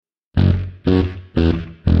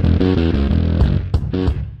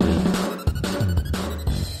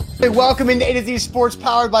Welcome into A to Z Sports,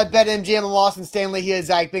 powered by BetMGM. I'm Austin Stanley. He is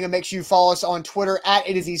Zach Bingham. Make sure you follow us on Twitter at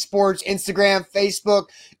A to Z Sports, Instagram, Facebook,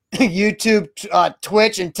 YouTube,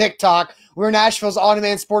 Twitch, and TikTok. We're Nashville's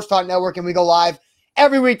on-demand sports talk network, and we go live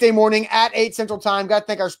every weekday morning at 8 Central Time. Got to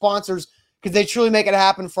thank our sponsors because they truly make it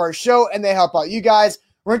happen for our show, and they help out you guys.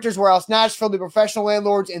 Renters Warehouse Nashville, the professional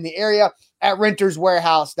landlords in the area at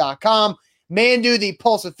renterswarehouse.com. Mandu, the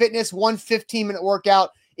pulse of fitness, 1 15-minute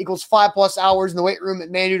workout equals 5+ hours in the weight room at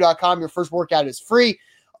mandu.com. Your first workout is free.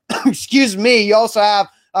 Excuse me. You also have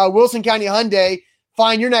Wilson County Hyundai.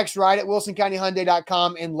 Find your next ride at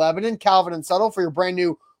wilsoncountyhyundai.com in Lebanon. Calvin and Subtle for your brand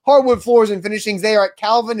new hardwood floors and finishings. They are at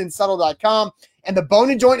calvinandsubtle.com. And the Bone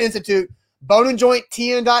and Joint Institute,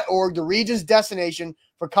 boneandjointtn.org, the region's destination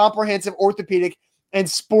for comprehensive orthopedic and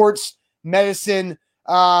sports medicine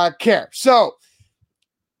care. So,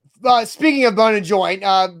 speaking of bone and joint,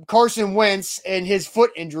 Carson Wentz and his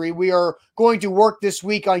foot injury, we are going to work this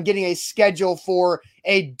week on getting a schedule for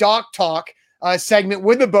a Doc Talk segment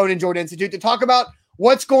with the Bone and Joint Institute to talk about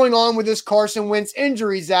what's going on with this Carson Wentz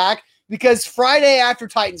injury, Zach, because Friday after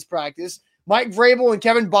Titans practice, Mike Vrabel and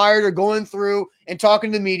Kevin Byard are going through and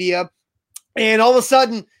talking to the media, and all of a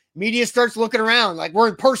sudden, media starts looking around like we're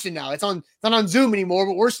in person now. It's not on Zoom anymore,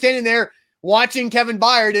 but we're standing there watching Kevin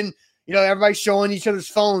Byard, and everybody's showing each other's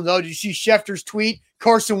phones. Oh, did you see Schefter's tweet?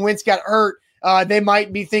 Carson Wentz got hurt. They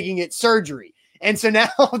might be thinking it's surgery. And so now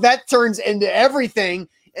that turns into everything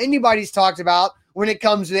anybody's talked about when it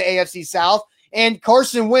comes to the AFC South. And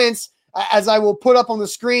Carson Wentz, as I will put up on the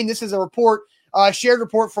screen, this is a report, shared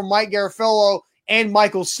report from Mike Garafolo and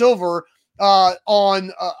Michael Silver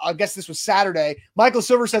on, I guess this was Saturday. Michael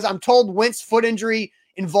Silver says, I'm told Wentz foot injury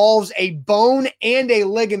involves a bone and a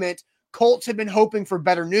ligament. Colts have been hoping for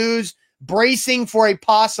better news, bracing for a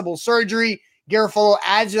possible surgery. Garafolo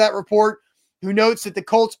adds to that report, who notes that the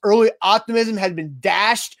Colts' early optimism had been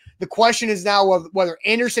dashed. The question is now whether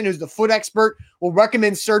Anderson, who's the foot expert, will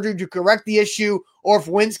recommend surgery to correct the issue or if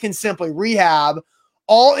Wentz can simply rehab.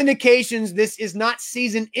 All indications this is not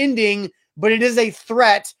season ending, but it is a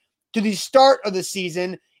threat to the start of the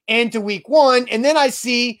season and to week one. And then I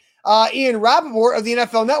see Ian Rappaport of the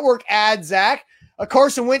NFL Network add, Zach,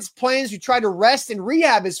 Carson Wentz plans to try to rest and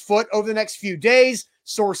rehab his foot over the next few days,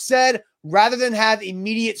 source said, rather than have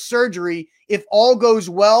immediate surgery. If all goes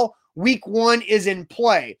well, week one is in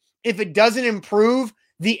play. If it doesn't improve,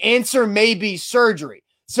 the answer may be surgery.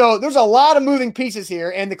 So there's a lot of moving pieces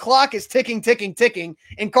here, and the clock is ticking,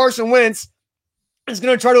 and Carson Wentz is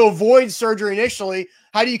going to try to avoid surgery initially.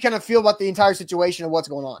 How do you kind of feel about the entire situation and what's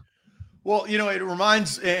going on? Well, it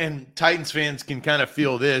reminds, and Titans fans can kind of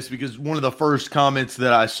feel this, because one of the first comments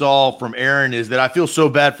that I saw from Aaron is that I feel so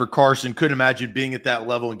bad for Carson, couldn't imagine being at that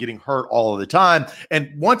level and getting hurt all of the time.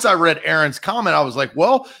 And once I read Aaron's comment, I was like,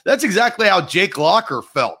 well, that's exactly how Jake Locker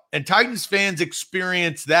felt. And Titans fans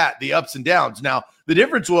experience that, the ups and downs. Now, the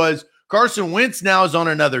difference was Carson Wentz now is on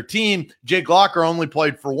another team. Jake Locker only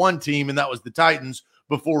played for one team, and that was the Titans,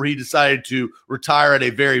 before he decided to retire at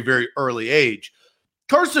a very, very early age.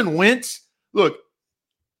 Carson Wentz, look,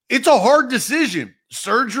 it's a hard decision.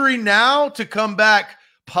 Surgery now to come back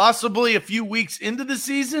possibly a few weeks into the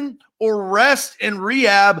season, or rest and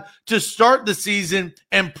rehab to start the season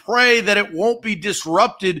and pray that it won't be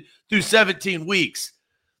disrupted through 17 weeks.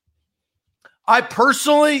 I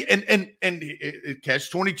personally, and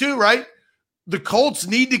catch 22, right? The Colts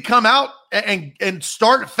need to come out and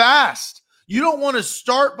start fast. You don't want to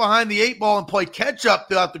start behind the 8 ball and play catch up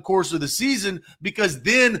throughout the course of the season, because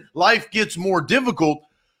then life gets more difficult.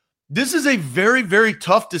 This is a very, very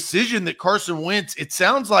tough decision that Carson Wentz, it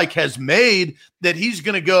sounds like, has made, that he's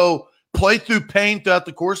going to go play through pain throughout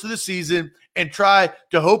the course of the season and try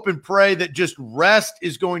to hope and pray that just rest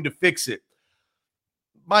is going to fix it.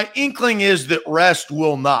 My inkling is that rest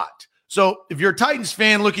will not. So if you're a Titans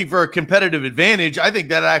fan looking for a competitive advantage, I think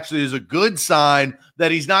that actually is a good sign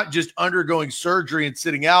that he's not just undergoing surgery and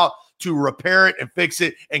sitting out to repair it and fix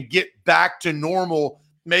it and get back to normal,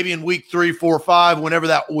 maybe in week 3, 4, 5, whenever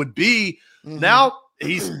that would be. Mm-hmm. Now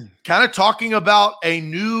he's kind of talking about a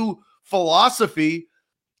new philosophy.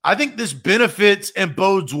 I think this benefits and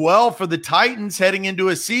bodes well for the Titans heading into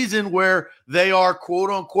a season where they are, quote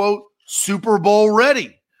unquote, Super Bowl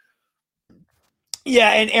ready.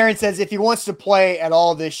 Yeah, and Aaron says if he wants to play at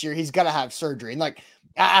all this year, he's got to have surgery. And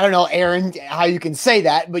I don't know, Aaron, how you can say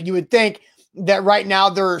that, but you would think that right now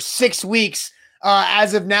there are 6 weeks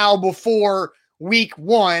as of now before week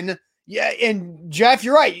one. Yeah, and Jeff,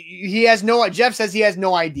 you're right. Jeff says he has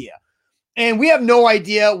no idea. And we have no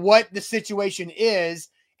idea what the situation is.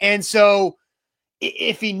 And so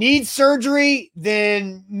if he needs surgery,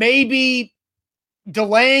 then maybe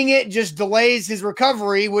delaying it just delays his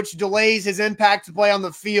recovery, which delays his impact to play on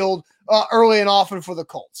the field early and often for the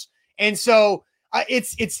Colts. And so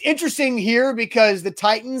it's interesting here because the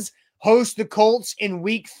Titans host the Colts in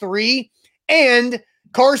week 3, and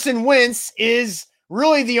Carson Wentz is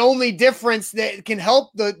really the only difference that can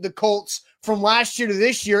help the Colts from last year to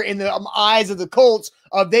this year in the eyes of the Colts,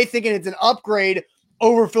 of they thinking it's an upgrade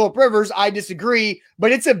over Phillip Rivers. I disagree,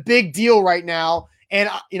 but it's a big deal right now. And,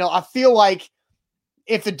 I feel like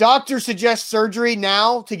if the doctor suggests surgery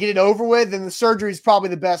now to get it over with, then the surgery is probably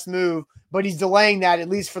the best move, but he's delaying that at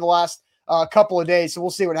least for the last couple of days. So we'll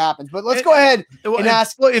see what happens, but let's go ahead and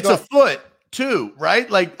ask. Well, it's a foot too, right?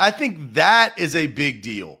 Like, I think that is a big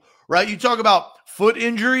deal, right? You talk about foot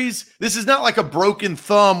injuries. This is not like a broken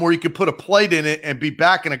thumb where you could put a plate in it and be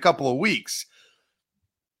back in a couple of weeks.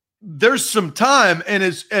 There's some time. And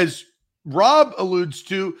as Rob alludes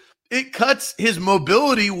to, it cuts his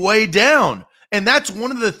mobility way down. And that's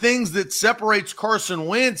one of the things that separates Carson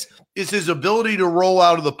Wentz is his ability to roll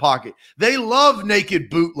out of the pocket. They love naked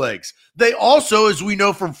bootlegs. They also, as we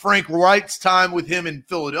know from Frank Wright's time with him in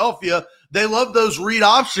Philadelphia, they love those read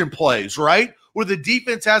option plays, right? Where the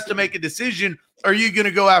defense has to make a decision. Are you going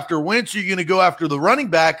to go after Wentz? Or are you going to go after the running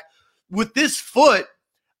back? With this foot,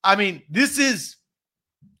 let's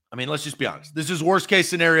just be honest. This is worst case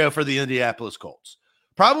scenario for the Indianapolis Colts.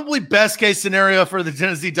 Probably best case scenario for the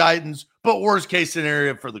Tennessee Titans, but worst case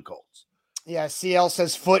scenario for the Colts. Yeah, CL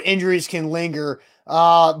says foot injuries can linger.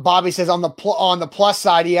 Bobby says on the plus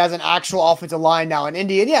side, he has an actual offensive line now in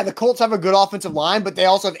Indy. And yeah, the Colts have a good offensive line, but they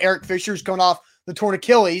also have Eric Fisher's coming off the torn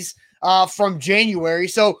Achilles from January.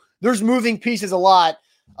 So there's moving pieces a lot.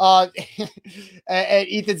 And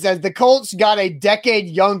Ethan says the Colts got a decade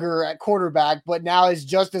younger at quarterback, but now is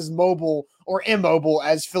just as mobile or immobile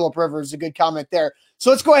as Phillip Rivers. A good comment there. So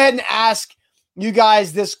let's go ahead and ask you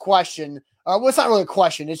guys this question. Well, it's not really a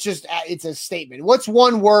question. It's a statement. What's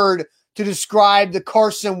one word to describe the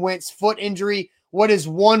Carson Wentz foot injury? What is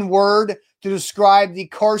one word to describe the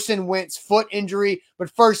Carson Wentz foot injury? But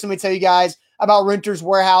first, let me tell you guys about Renters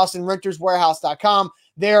Warehouse and renterswarehouse.com.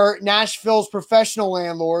 They're Nashville's professional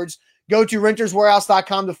landlords. Go to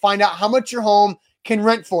renterswarehouse.com to find out how much your home can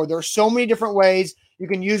rent for. There are so many different ways you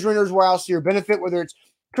can use Renters Warehouse to your benefit, whether it's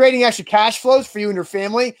creating extra cash flows for you and your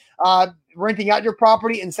family, renting out your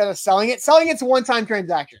property instead of selling it. Selling it's a one-time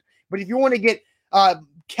transaction. But if you want to get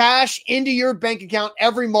cash into your bank account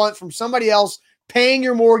every month from somebody else, paying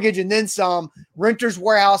your mortgage and then some, Renters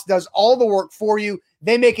Warehouse does all the work for you.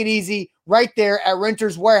 They make it easy right there at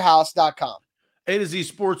renterswarehouse.com. A to Z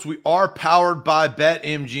Sports, we are powered by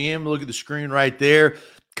BetMGM. Look at the screen right there.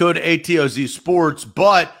 Code ATOZ Sports.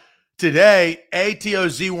 But today,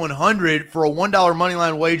 ATOZ 100 for a $1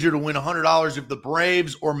 moneyline wager to win $100 if the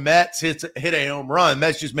Braves or Mets hit a home run.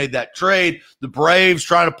 Mets just made that trade. The Braves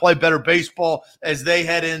trying to play better baseball as they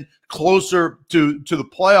head in closer to the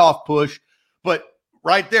playoff push. But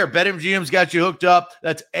right there, BetMGM's got you hooked up.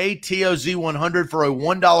 That's ATOZ 100 for a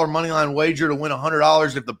 $1 moneyline wager to win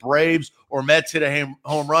 $100 if the Braves or Mets hit a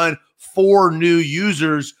home run. 4 new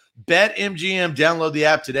users. BetMGM, download the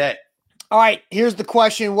app today. All right, here's the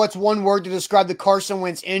question. What's one word to describe the Carson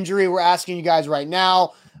Wentz injury? We're asking you guys right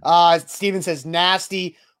now. Steven says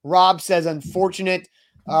nasty. Rob says unfortunate.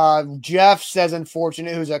 Jeff says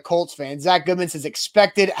unfortunate, who's a Colts fan. Zach Goodman says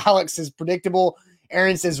expected. Alex says predictable.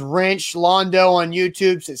 Aaron says wrench. Londo on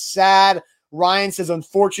YouTube says sad. Ryan says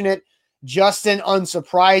unfortunate. Justin,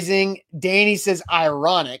 unsurprising. Danny says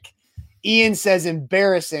ironic. Ian says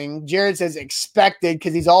embarrassing. Jared says expected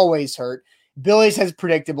because he's always hurt. Billy says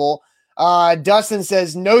predictable. Dustin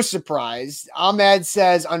says no surprise. Ahmed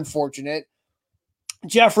says unfortunate.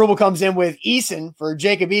 Jeff Rubel comes in with Eason for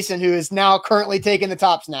Jacob Eason, who is now currently taking the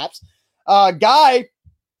top snaps. Guy,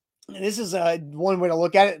 this is one way to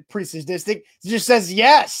look at it, pretty sadistic, just says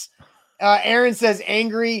yes. Aaron says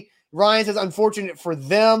angry. Ryan says unfortunate for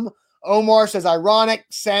them. Omar says ironic.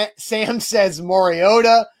 Sam says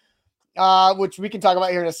Mariota, which we can talk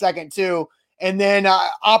about here in a second too. And then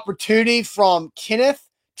opportunity from Kenneth.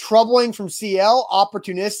 Troubling from CL,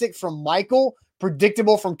 opportunistic from Michael,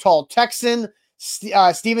 predictable from Tall Texan.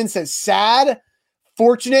 Steven says sad,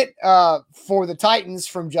 fortunate for the Titans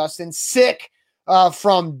from Justin, sick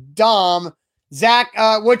from Dom. Zach,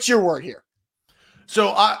 what's your word here?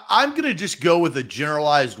 So I'm going to just go with a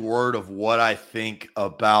generalized word of what I think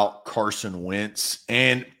about Carson Wentz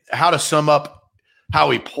and how to sum up how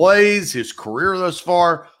he plays, his career thus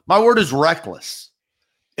far. My word is reckless.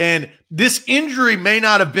 And this injury may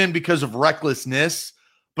not have been because of recklessness,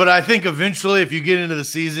 but I think eventually if you get into the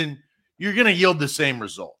season, you're going to yield the same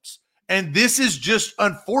results. And this is just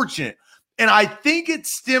unfortunate. And I think it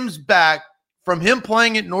stems back from him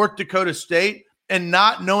playing at North Dakota State and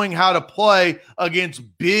not knowing how to play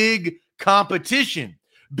against big competition.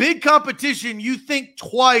 Big competition, you think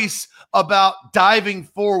twice about diving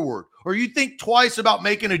forward, or you think twice about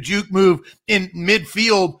making a juke move in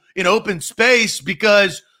midfield in open space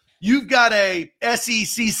because you've got a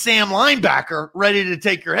SEC Sam linebacker ready to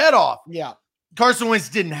take your head off. Yeah. Carson Wentz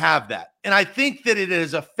didn't have that. And I think that it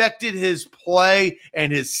has affected his play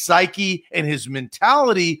and his psyche and his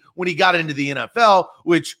mentality when he got into the NFL,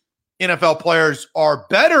 which NFL players are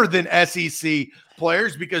better than SEC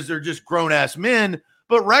players because they're just grown-ass men,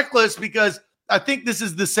 but reckless because I think this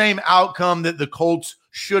is the same outcome that the Colts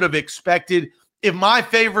should have expected. If my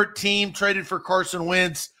favorite team traded for Carson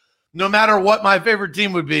Wentz, no matter what my favorite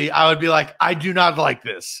team would be, I would be like, I do not like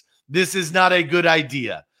this. This is not a good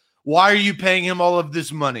idea. Why are you paying him all of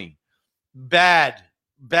this money? Bad.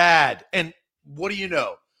 And what do you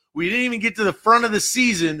know? We didn't even get to the front of the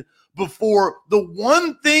season before the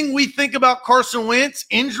one thing we think about Carson Wentz,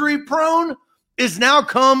 injury prone, is now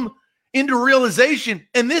come into realization.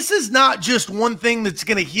 And this is not just one thing that's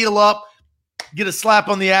going to heal up, get a slap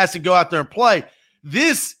on the ass and go out there and play.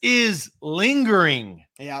 This is lingering.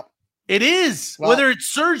 Yeah. It is. Well, whether it's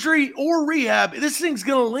surgery or rehab, this thing's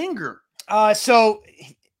going to linger. So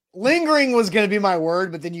lingering was going to be my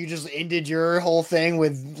word, but then you just ended your whole thing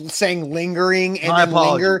with saying lingering and then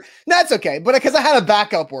linger. That's okay. But because I had a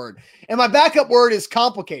backup word, and my backup word is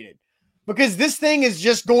complicated, because this thing is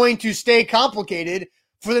just going to stay complicated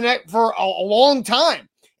for a long time.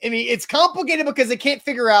 I mean, it's complicated because they can't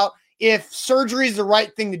figure out if surgery is the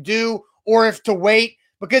right thing to do or if to wait,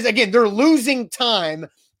 because again, they're losing time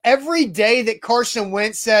every day that Carson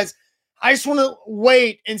Wentz says, I just want to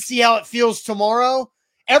wait and see how it feels tomorrow.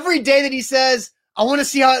 Every day that he says, I want to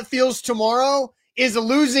see how it feels tomorrow, is a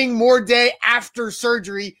losing more day after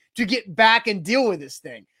surgery to get back and deal with this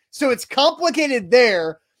thing. So it's complicated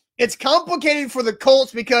there. It's complicated for the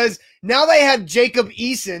Colts because now they have Jacob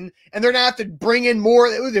Eason, and they're going to have to bring in more.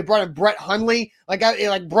 They brought in Brett Hundley. Like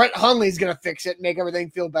Brett Hundley's going to fix it, make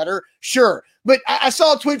everything feel better. Sure. But I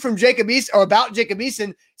saw a tweet from Jacob Eason, or about Jacob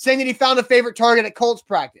Eason, saying that he found a favorite target at Colts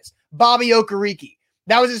practice, Bobby Okereke.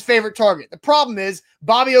 That was his favorite target. The problem is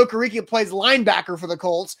Bobby Okereke plays linebacker for the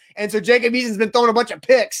Colts, and so Jacob Eason's been throwing a bunch of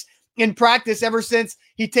picks in practice ever since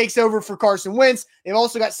he takes over for Carson Wentz. They've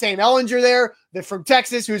also got Sam Ellinger there, from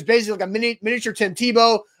Texas, who's basically like a miniature Tim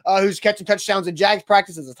Tebow, who's catching touchdowns in Jags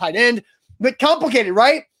practice as a tight end. But complicated,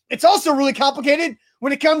 right? It's also really complicated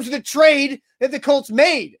when it comes to the trade that the Colts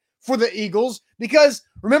made for the Eagles, because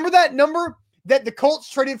remember that number that the Colts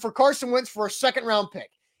traded for Carson Wentz for a second-round pick?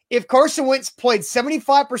 If Carson Wentz played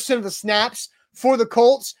 75% of the snaps for the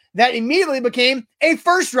Colts, that immediately became a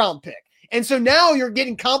first-round pick. And so now you're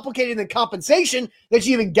getting complicated in the compensation that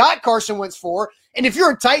you even got Carson Wentz for. And if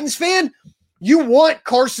you're a Titans fan, you want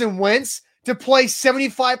Carson Wentz to play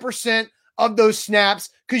 75% of those snaps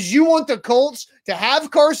because you want the Colts to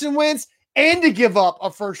have Carson Wentz and to give up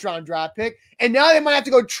a first-round draft pick. And now they might have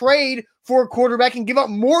to go trade for a quarterback and give up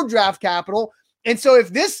more draft capital. And so if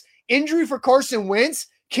this injury for Carson Wentz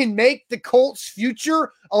can make the Colts'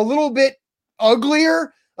 future a little bit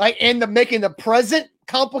uglier, making the present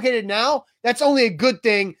complicated now, that's only a good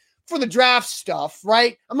thing for the draft stuff,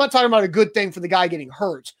 right? I'm not talking about a good thing for the guy getting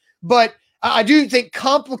hurt, but I do think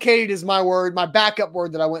complicated is my word, my backup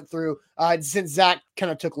word that I went through since Zach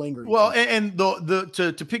kind of took lingering. Well, and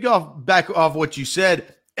to pick back off what you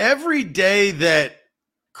said, every day that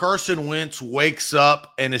Carson Wentz wakes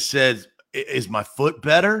up and it says, "Is my foot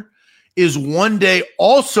better?" is one day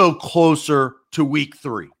also closer to week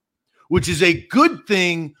 3, which is a good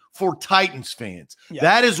thing for Titans fans. Yeah.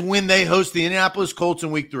 That is when they host the Indianapolis Colts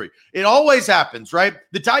in week 3. It always happens, right?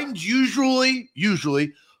 The Titans usually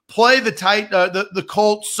play the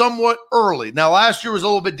Colts somewhat early. Now, last year was a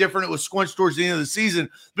little bit different. It was squinched towards the end of the season,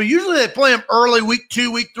 but usually they play them early, week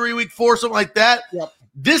 2, week 3, week 4, something like that. Yep.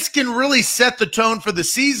 This can really set the tone for the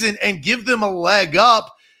season and give them a leg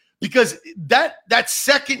up, because that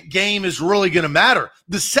second game is really going to matter.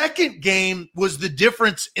 The second game was the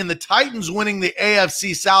difference in the Titans winning the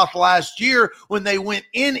AFC South last year when they went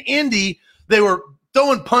in Indy. They were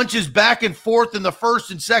throwing punches back and forth in the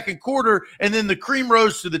first and second quarter, and then the cream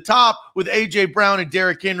rose to the top with A.J. Brown and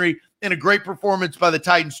Derrick Henry in a great performance by the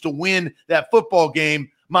Titans to win that football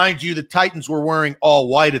game. Mind you, the Titans were wearing all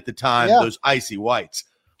white at the time, those icy whites.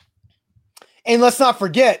 And let's not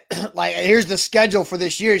forget, here's the schedule for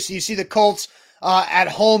this year. So you see the Colts at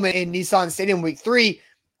home in Nissan Stadium week 3.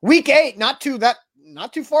 Week 8, not too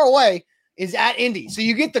far away, is at Indy. So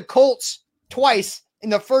you get the Colts twice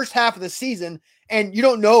in the first half of the season, and you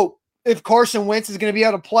don't know if Carson Wentz is going to be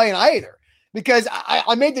able to play in either. Because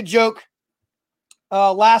I made the joke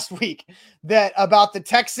last week that about the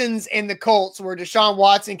Texans and the Colts, where Deshaun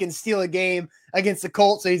Watson can steal a game against the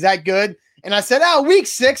Colts, so he's that good. And I said, week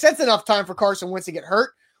 6, that's enough time for Carson Wentz to get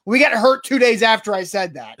hurt. We got hurt 2 days after I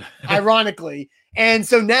said that, ironically. And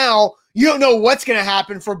so now you don't know what's going to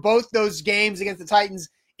happen for both those games against the Titans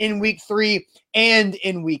in week 3 and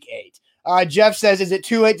in week 8. Jeff says, is it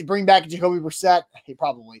too late to bring back Jacoby Brissett? Hey,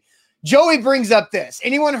 probably. Joey brings up this.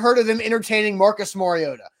 Anyone heard of them entertaining Marcus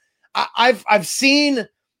Mariota? I've seen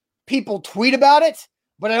people tweet about it,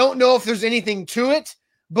 but I don't know if there's anything to it.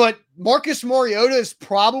 But Marcus Mariota is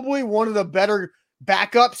probably one of the better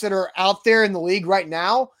backups that are out there in the league right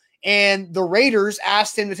now. And the Raiders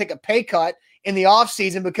asked him to take a pay cut in the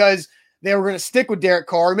offseason because they were going to stick with Derek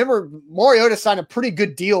Carr. Remember, Mariota signed a pretty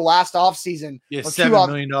good deal last offseason. Yeah, $7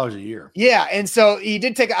 million a year. Yeah, and so he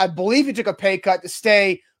did I believe he took a pay cut to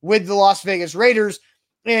stay with the Las Vegas Raiders.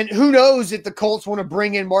 And who knows if the Colts want to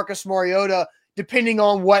bring in Marcus Mariota, depending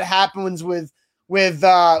on what happens with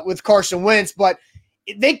Carson Wentz. But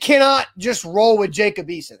they cannot just roll with Jacob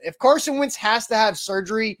Eason. If Carson Wentz has to have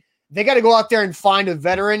surgery, they got to go out there and find a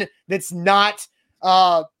veteran that's not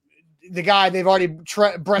the guy they've already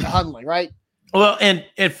Brett Hundley, right? Well, and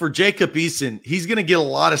for Jacob Eason, he's going to get a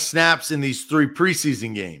lot of snaps in these 3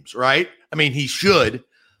 preseason games, right? I mean, he should,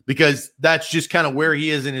 because that's just kind of where he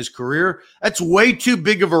is in his career. That's way too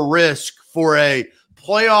big of a risk for a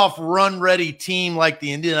playoff run-ready team like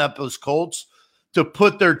the Indianapolis Colts to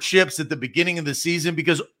put their chips at the beginning of the season,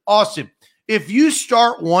 because, Austin, if you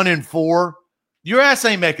start 1-4, your ass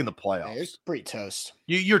ain't making the playoffs. Yeah, it's pretty toast.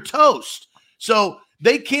 You're toast. So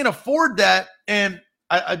they can't afford that. And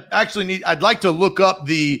I'd like to look up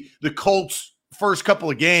the Colts' first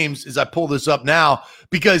couple of games as I pull this up now,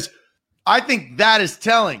 because I think that is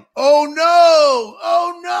telling. Oh no.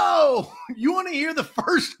 You want to hear the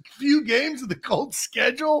first few games of the Colts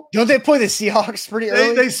schedule? Don't they play the Seahawks pretty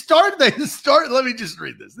early? They start. Let me just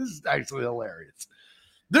read this. This is actually hilarious.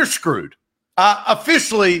 They're screwed.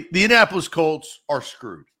 Officially, the Indianapolis Colts are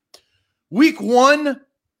screwed. Week 1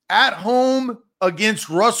 at home against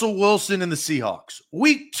Russell Wilson and the Seahawks.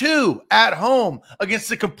 Week 2 at home against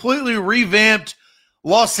the completely revamped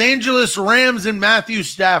Los Angeles Rams and Matthew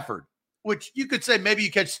Stafford, which you could say maybe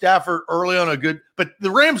you catch Stafford early on but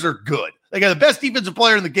the Rams are good. They got the best defensive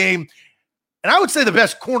player in the game, and I would say the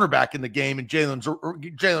best cornerback in the game in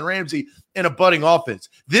Jalen Ramsey, in a budding offense.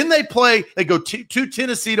 Then they go to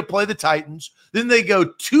Tennessee to play the Titans. Then they go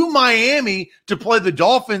to Miami to play the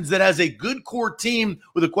Dolphins, that has a good core team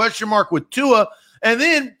with a question mark with Tua. And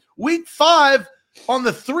then week 5, on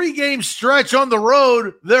the 3-game stretch on the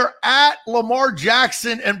road, they're at Lamar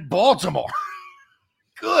Jackson and Baltimore.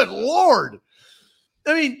 Good Lord.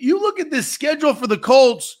 I mean, you look at this schedule for the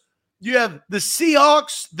Colts, you have the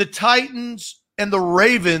Seahawks, the Titans, and the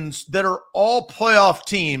Ravens that are all playoff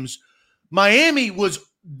teams. Miami was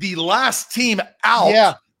the last team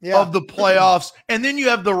out of the playoffs. And then you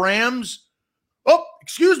have the Rams. Oh,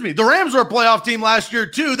 excuse me. The Rams were a playoff team last year,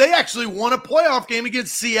 too. They actually won a playoff game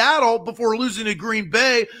against Seattle before losing to Green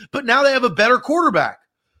Bay, but now they have a better quarterback.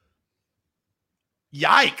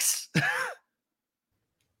 Yikes.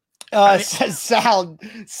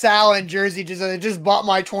 Sal in Jersey just bought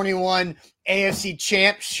my 21 AFC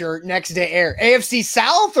champ shirt next day air. AFC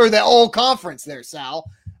South or the old conference there, Sal?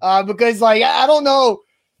 Because I don't know.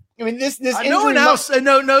 I mean, this knowing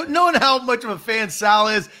how much of a fan Sal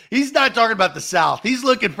is, he's not talking about the South. He's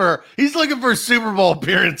looking for a Super Bowl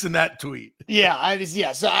appearance in that tweet.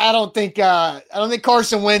 Yeah, So I don't think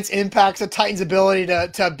Carson Wentz impacts the Titans' ability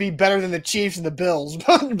to be better than the Chiefs and the Bills.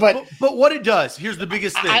 but what it does, here's the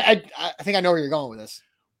biggest thing. I think I know where you're going with this.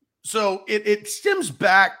 So it stems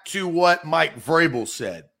back to what Mike Vrabel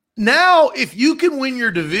said. Now, if you can win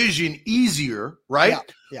your division easier, right?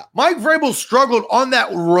 Yeah. Mike Vrabel struggled on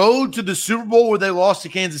that road to the Super Bowl where they lost to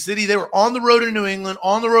Kansas City. They were on the road in New England,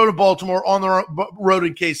 on the road in Baltimore, on the road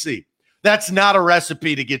in KC. That's not a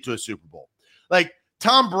recipe to get to a Super Bowl. Like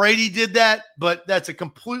Tom Brady did that, but that's a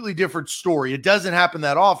completely different story. It doesn't happen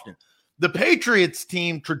that often. The Patriots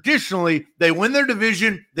team, traditionally, they win their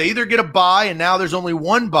division. They either get a bye, and now there's only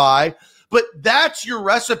one bye, but that's your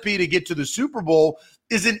recipe to get to the Super Bowl,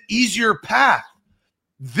 is an easier path.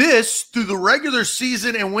 This, through the regular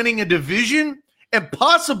season and winning a division, and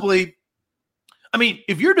possibly, I mean,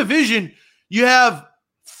 if your division, you have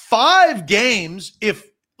 5 games. If,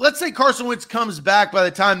 let's say Carson Wentz comes back by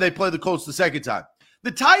the time they play the Colts the second time,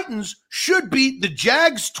 the Titans should beat the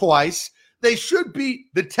Jags twice, they should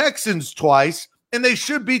beat the Texans twice, and they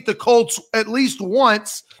should beat the Colts at least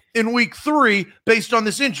once in week 3 based on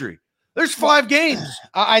this injury. There's 5 games.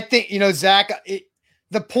 I think, Zach,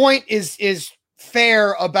 the point is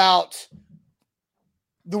fair about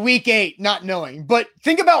the week 8 not knowing. But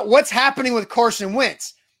think about what's happening with Carson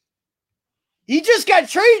Wentz. He just got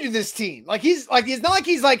traded to this team. It's not like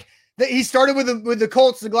he's like that. He started with the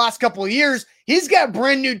Colts the last couple of years. He's got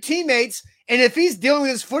brand new teammates. And if he's dealing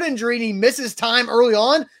with his foot injury and he misses time early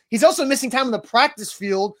on, he's also missing time on the practice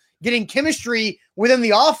field, getting chemistry within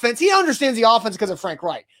the offense. He understands the offense because of Frank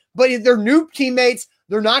Reich, but they're new teammates.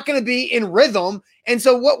 They're not going to be in rhythm. And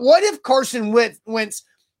so what if Carson Wentz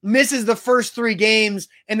misses the first 3 games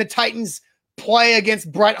and the Titans play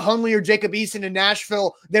against Brett Hundley or Jacob Eason in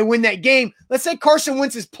Nashville? They win that game. Let's say Carson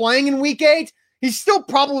Wentz is playing in week 8. He's still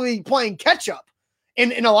probably playing catch up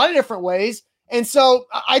in a lot of different ways. And so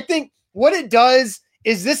I think what it does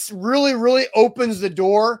is this really, really opens the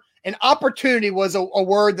door. And opportunity was a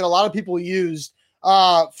word that a lot of people used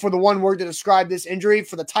for the one word to describe this injury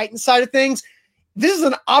for the Titans side of things. This is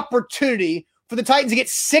an opportunity for the Titans to get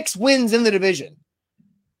 6 wins in the division.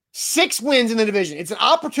 6 wins in the division. It's an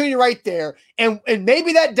opportunity right there. And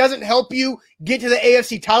maybe that doesn't help you get to the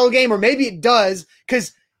AFC title game, or maybe it does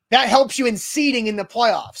because that helps you in seeding in the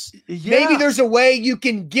playoffs. Yeah. Maybe there's a way you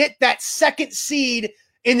can get that second seed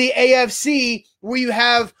in the AFC where you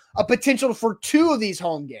have a potential for 2 of these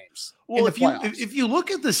home games. Well, if you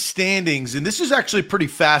look at the standings, and this is actually pretty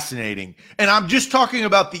fascinating, and I'm just talking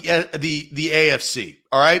about the AFC,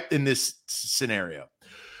 all right, in this scenario.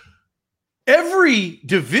 Every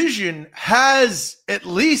division has at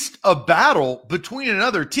least a battle between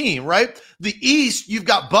another team, right? The East, you've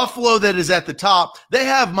got Buffalo that is at the top. They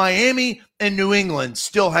have Miami and New England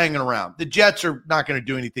still hanging around. The Jets are not going to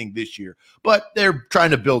do anything this year, but they're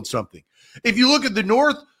trying to build something. If you look at the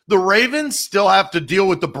North, the Ravens still have to deal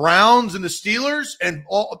with the Browns and the Steelers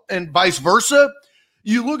and vice versa.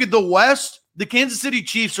 You look at the West, the Kansas City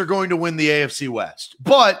Chiefs are going to win the AFC West.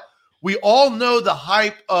 But we all know the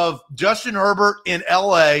hype of Justin Herbert in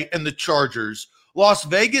LA and the Chargers. Las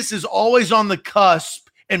Vegas is always on the cusp,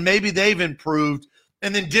 and maybe they've improved.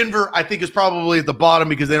 And then Denver, I think, is probably at the bottom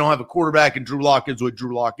because they don't have a quarterback, and Drew Lock is what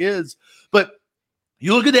Drew Lock is. But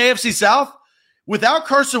you look at the AFC South, without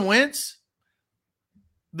Carson Wentz,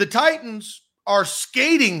 the Titans are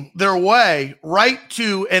skating their way right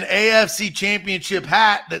to an AFC championship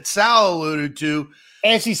hat that Sal alluded to.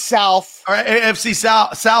 AFC South. Or AFC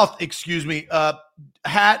South, excuse me,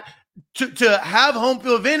 hat to have home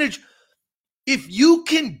field advantage. If you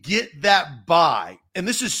can get that bye, and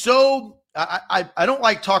this is so, I don't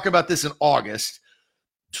like talking about this in August,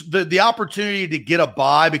 the opportunity to get a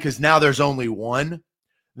bye because now there's only one,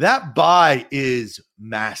 that bye is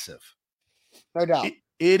massive. No doubt.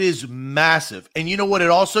 It is massive. And you know what it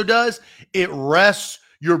also does? It rests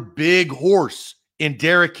your big horse in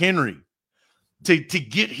Derrick Henry to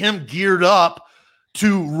get him geared up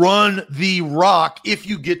to run the rock if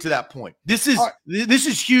you get to that point. This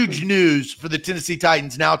is huge news for the Tennessee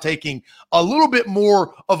Titans now taking a little bit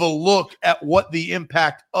more of a look at what the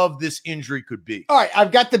impact of this injury could be. All right,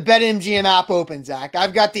 I've got the BetMGM app open, Zach.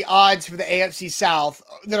 I've got the odds for the AFC South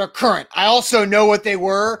that are current. I also know what they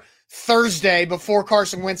were Thursday before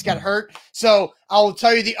Carson Wentz got hurt. So I will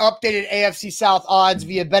tell you the updated AFC South odds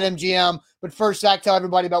via BetMGM. But first, Zach, tell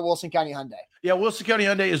everybody about Wilson County Hyundai. Yeah, Wilson County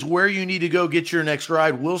Hyundai is where you need to go get your next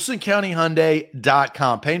ride.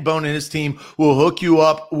 WilsonCountyHyundai.com. Payne Bone and his team will hook you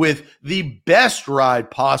up with the best ride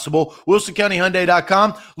possible.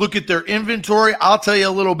 WilsonCountyHyundai.com. Look at their inventory. I'll tell you a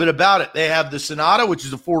little bit about it. They have the Sonata, which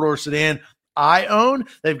is a 4-door sedan I own.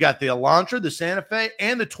 They've got the Elantra, the Santa Fe,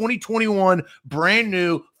 and the 2021 brand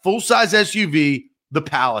new full-size SUV, the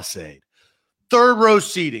Palisade. Third row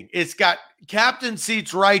seating. It's got captain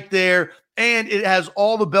seats right there, and it has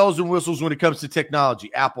all the bells and whistles when it comes to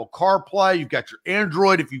technology. Apple CarPlay, you've got your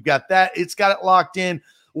Android. If you've got that, it's got it locked in.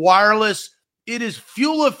 Wireless. It is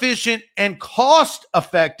fuel efficient and cost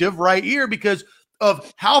effective right here because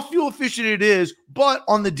of how fuel efficient it is, but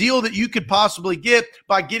on the deal that you could possibly get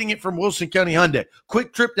by getting it from Wilson County Hyundai.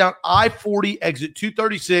 Quick trip down I-40, exit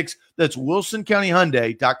 236. That's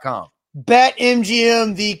WilsonCountyHyundai.com.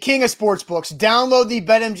 BetMGM, the king of sportsbooks. Download the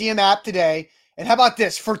BetMGM app today. And how about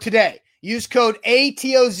this for today? Use code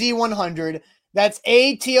ATOZ100. That's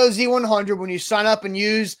ATOZ100 when you sign up and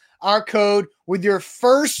use our code with your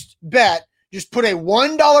first bet. Just put a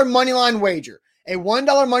 $1 moneyline wager. A $1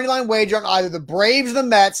 moneyline wager on either the Braves or the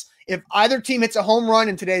Mets. If either team hits a home run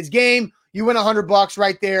in today's game, you win $100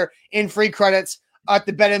 right there in free credits at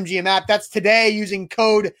the BetMGM app. That's today using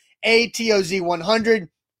code ATOZ100.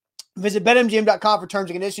 Visit BetMGM.com for terms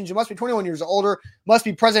and conditions. You must be 21 years or older, must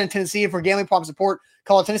be present in Tennessee, and for gambling problem support,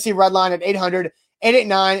 call a Tennessee Red Line at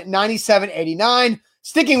 800-889-9789.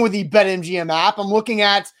 Sticking with the BetMGM app, I'm looking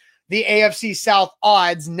at the AFC South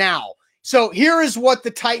odds now. So here is what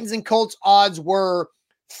the Titans and Colts odds were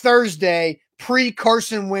Thursday,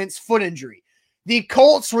 pre-Carson Wentz foot injury. The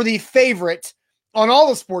Colts were the favorite on all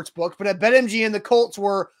the sports books, but at BetMGM, the Colts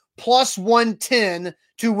were plus 110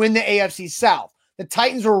 to win the AFC South. The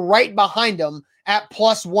Titans were right behind them at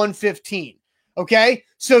plus 115. Okay,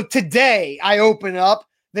 so today I open up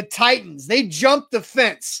the Titans. They jump the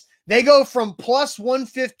fence. They go from plus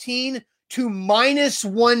 115 to minus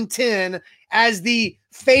 110 as the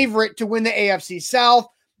favorite to win the AFC South.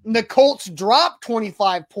 And the Colts drop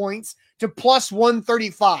 25 points to plus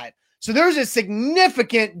 135. So there's a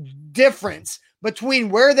significant difference between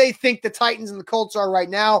where they think the Titans and the Colts are right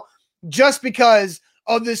now, just because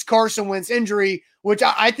of this Carson Wentz injury, which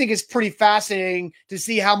I think is pretty fascinating to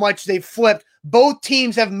see how much they flipped. Both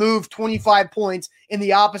teams have moved 25 points in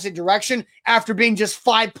the opposite direction after being just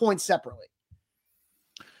 5 points separately.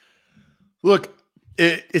 Look,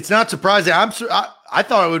 it's not surprising. I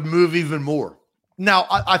thought it would move even more. Now,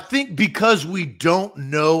 I think because we don't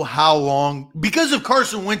know how long, because of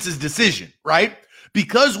Carson Wentz's decision, right?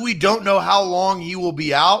 Because we don't know how long he will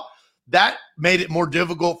be out, that made it more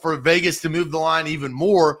difficult for Vegas to move the line even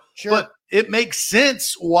more. Sure. But it makes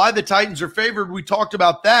sense why the Titans are favored. We talked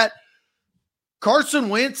about that. Carson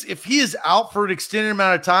Wentz, if he is out for an extended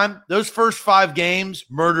amount of time, those first 5 games,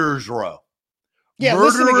 murderer's row. Yeah,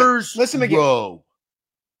 murderer's listen again. row.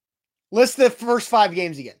 List the first 5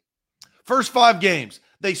 games again. First 5 games.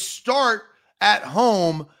 They start at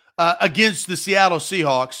home against the Seattle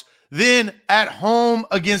Seahawks, then at home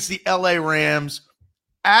against the LA Rams,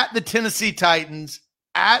 at the Tennessee Titans,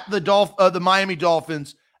 at the Miami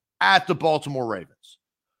Dolphins, at the Baltimore Ravens.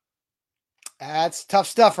 That's tough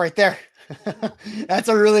stuff right there. That's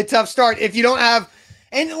a really tough start. If you don't have,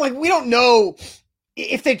 and like, we don't know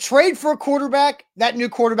if they trade for a quarterback, that new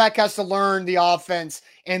quarterback has to learn the offense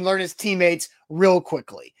and learn his teammates real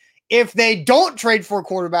quickly. If they don't trade for a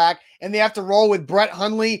quarterback and they have to roll with Brett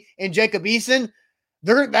Hundley and Jacob Eason,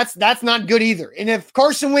 that's not good either. And if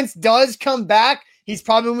Carson Wentz does come back, he's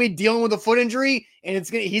probably going to be dealing with a foot injury and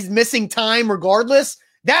he's missing time regardless.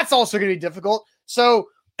 That's also going to be difficult. So,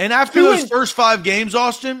 and after those first 5 games,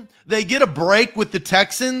 Austin, they get a break with the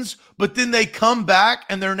Texans, but then they come back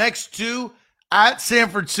and their next 2 at San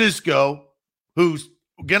Francisco, who's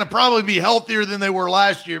going to probably be healthier than they were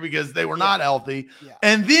last year because they were not healthy. Yeah.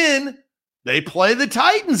 And then they play the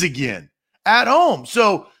Titans again at home.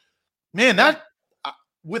 So, man, that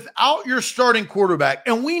without your starting quarterback,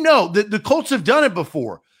 and we know that the Colts have done it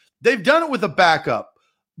before. They've done it with a backup.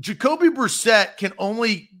 Jacoby Brissett could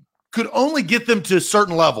only get them to a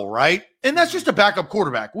certain level, right? And that's just a backup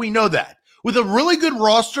quarterback. We know that. With a really good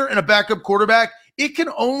roster and a backup quarterback, it can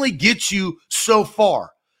only get you so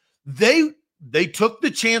far. They took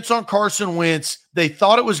the chance on Carson Wentz. They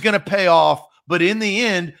thought it was going to pay off, but in the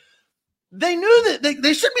end, they knew that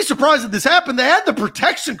they shouldn't be surprised that this happened. They had the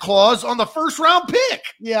protection clause on the first-round pick.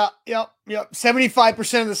 Yeah, yep.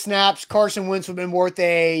 75% of the snaps, Carson Wentz would have been worth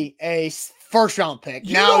a first-round pick.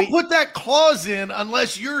 You don't put that clause in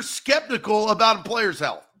unless you're skeptical about a player's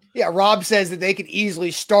health. Yeah, Rob says that they could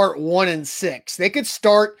easily start 1-6. They could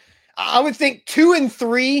start, I would think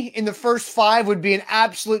 2-3 in the first 5 would be an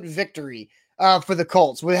absolute victory for the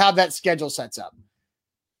Colts with how that schedule sets up.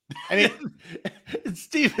 I mean,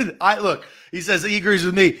 Steven, he says he agrees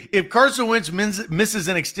with me. If Carson Wentz misses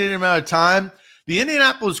an extended amount of time, the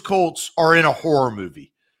Indianapolis Colts are in a horror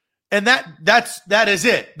movie. And that is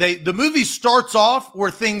it. The movie starts off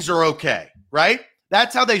where things are okay, right?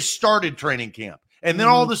 That's how they started training camp. And then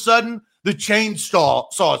all of a sudden, the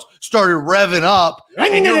chainsaws started revving up,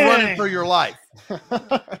 and you're running for your life.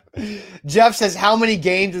 Jeff says, how many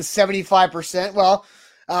games is 75%? Well,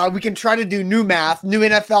 we can try to do new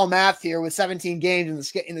NFL math here with 17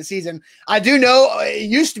 games in the season. I do know it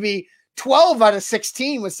used to be 12 out of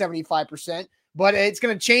 16 was 75%, but it's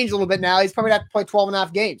going to change a little bit now. He's probably going to have to play 12 and a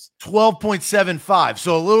half games. 12.75,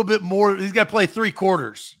 so a little bit more. He's got to play 3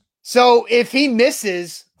 quarters. So if he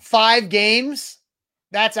misses 5 games,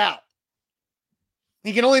 that's out.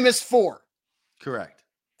 He can only miss 4. Correct.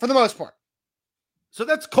 For the most part. So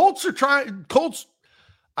that's Colts.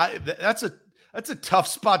 That's a tough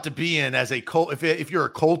spot to be in as a Colt. If you're a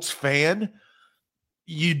Colts fan,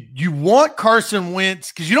 you want Carson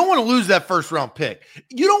Wentz because you don't want to lose that first round pick.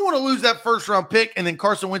 You don't want to lose that first round pick, and then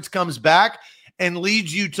Carson Wentz comes back and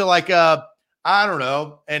leads you to like an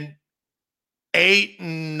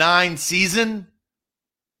 8-9 season.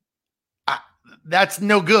 That's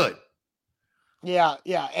no good. Yeah.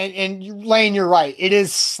 And Lane, you're right. It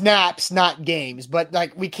is snaps, not games. But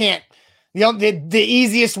like we can't. The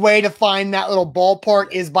easiest way to find that little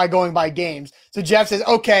ballpark is by going by games. So Jeff says,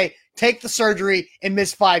 okay, take the surgery and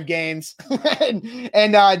miss 5 games,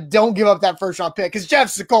 and don't give up that first round pick. Because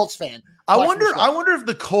Jeff's a Colts fan. I wonder if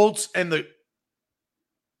the Colts and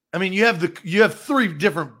you have 3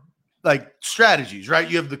 different like strategies, right?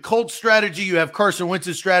 You have the Colts strategy, you have Carson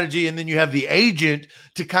Wentz's strategy, and then you have the agent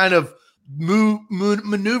to kind of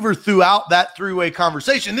maneuver throughout that 3-way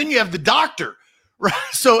conversation. Then you have the doctor, right?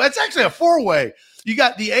 So it's actually a 4-way. You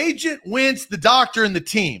got the agent, Wentz, the doctor, and the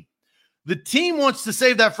team. The team wants to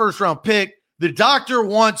save that first round pick. The doctor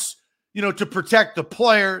wants, to protect the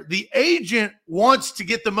player. The agent wants to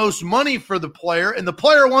get the most money for the player, and the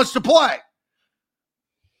player wants to play.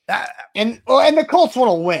 And the Colts want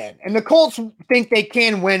to win, and the Colts think they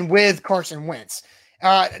can win with Carson Wentz.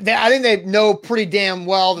 I think they know pretty damn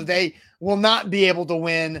well that they will not be able to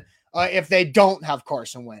win if they don't have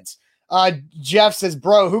Carson Wentz. Jeff says,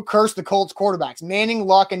 bro, who cursed the Colts quarterbacks? Manning,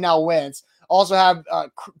 Luck, and now Wentz also have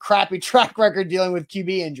a crappy track record dealing with QB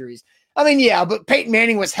injuries. I mean, yeah, but Peyton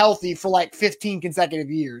Manning was healthy for like 15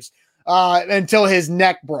 consecutive years until his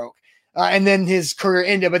neck broke. And then his career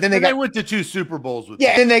ended, but then they went to 2 Super Bowls with him.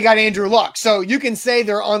 And then they got Andrew Luck. So you can say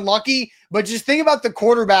they're unlucky, but just think about the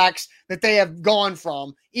quarterbacks that they have gone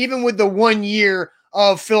from, even with the 1 year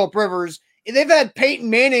of Phillip Rivers. They've had Peyton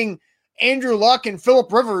Manning, Andrew Luck, and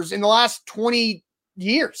Phillip Rivers in the last 20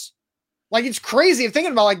 years. Like, it's crazy if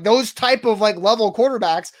thinking about like those type of like level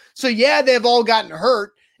quarterbacks. So yeah, they've all gotten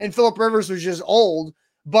hurt, and Phillip Rivers was just old.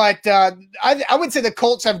 But I would say the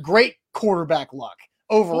Colts have great quarterback luck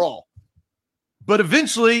overall. But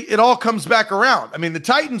eventually, it all comes back around. I mean, the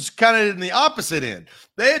Titans kind of in the opposite end.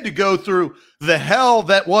 They had to go through the hell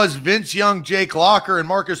that was Vince Young, Jake Locker, and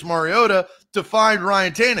Marcus Mariota to find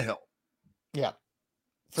Ryan Tannehill. Yeah.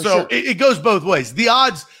 So sure. It goes both ways. The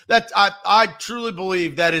odds, that I truly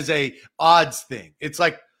believe that is a odds thing. It's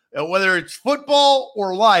like whether it's football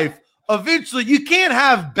or life, eventually you can't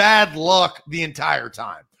have bad luck the entire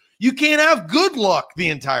time. You can't have good luck the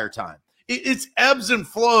entire time. It's ebbs and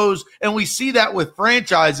flows, and we see that with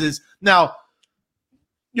franchises. Now,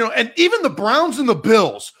 and even the Browns and the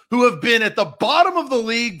Bills, who have been at the bottom of the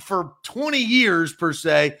league for 20 years per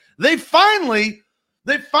se, they finally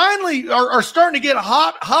are starting to get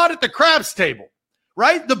hot at the craps table,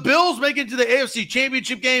 right? The Bills make it to the AFC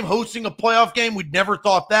Championship game, hosting a playoff game. We'd never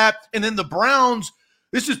thought that. And then the Browns,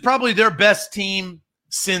 this is probably their best team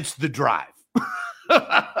since the drive,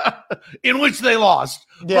 in which they lost.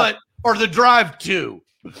 Yeah. Or the drive too.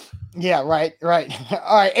 Yeah, right. All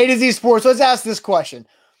right, A to Z Sports, let's ask this question.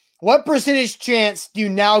 What percentage chance do you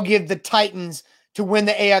now give the Titans to win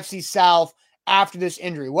the AFC South after this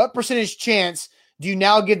injury? What percentage chance do you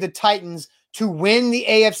now give the Titans to win the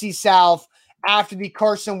AFC South after the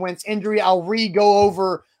Carson Wentz injury? I'll go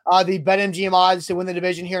over the BetMGM odds to win the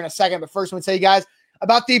division here in a second, but first I'm going to tell you guys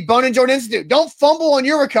about the Bone and Joint Institute. Don't fumble on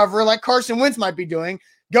your recovery like Carson Wentz might be doing.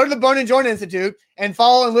 Go to the Bone and Joint Institute and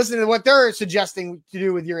follow and listen to what they're suggesting to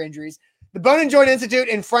do with your injuries. The Bone and Joint Institute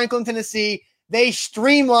in Franklin, Tennessee, they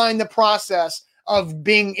streamline the process of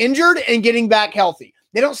being injured and getting back healthy.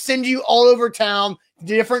 They don't send you all over town to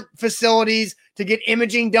different facilities to get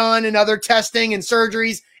imaging done and other testing and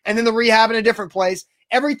surgeries, and then the rehab in a different place.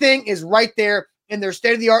 Everything is right there in their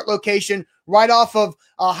state-of-the-art location, right off of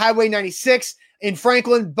Highway 96 in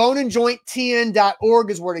Franklin.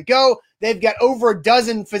 Boneandjointtn.org is where to go. They've got over a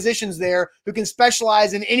dozen physicians there who can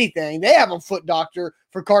specialize in anything. They have a foot doctor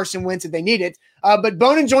for Carson Wentz if they need it. But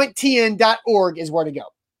boneandjointtn.org is where to go.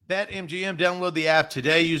 BetMGM, download the app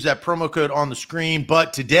today. Use that promo code on the screen.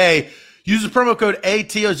 But today, use the promo code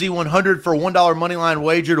ATOZ100 for a $1 moneyline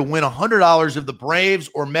wager to win $100 if the Braves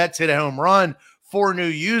or Mets hit a home run. 4 new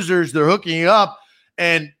users, they're hooking you up.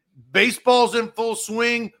 And baseball's in full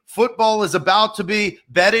swing. Football is about to be.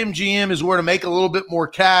 BetMGM is where to make a little bit more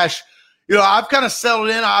cash. I've kind of settled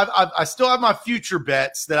in. I still have my future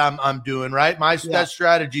bets that I'm doing, right? That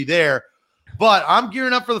strategy there. But I'm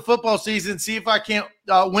gearing up for the football season, see if I can't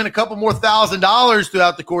win a couple more $1,000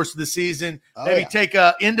 throughout the course of the season. Maybe take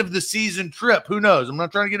a end of the season trip. Who knows? I'm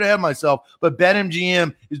not trying to get ahead of myself, but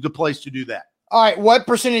BetMGM is the place to do that. All right, what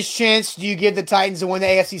percentage chance do you give the Titans to win the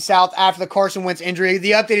AFC South after the Carson Wentz injury?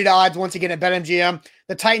 The updated odds, once again, at BetMGM.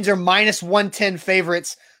 The Titans are minus 110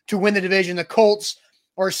 favorites to win the division. The Colts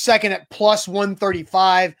are second at plus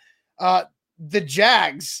 135. The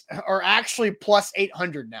Jags are actually plus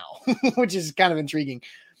 800 now, which is kind of intriguing.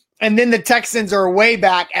 And then the Texans are way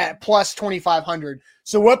back at plus 2,500.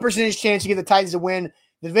 So what percentage chance you give the Titans to win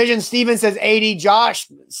the division? Steven says 80. Josh,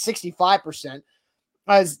 65%.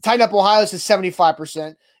 Tighten Up Ohio says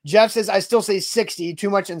 75%. Jeff says, I still say 60.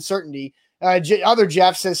 Too much uncertainty. Other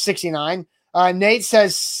Jeff says 69. Nate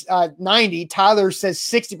says 90. Tyler says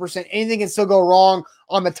 60%. Anything can still go wrong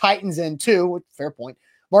on the Titans end too. Fair point.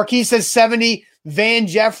 Marquis says 70. Van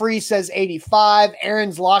Jeffrey says 85.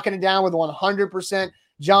 Aaron's locking it down with 100%.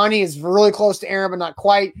 Johnny is really close to Aaron, but not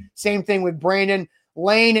quite. Same thing with Brandon.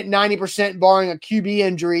 Lane at 90%, barring a QB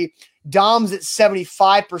injury. Dom's at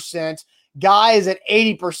 75%. Guy is at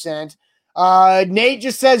 80%. Nate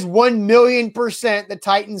just says 1,000,000% the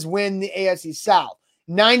Titans win the AFC South.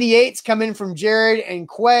 98's coming from Jared and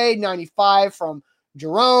Quay. 95 from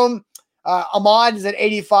Jerome. Ahmad is at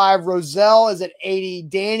 85. Roselle is at 80.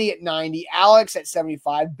 Danny at 90. Alex at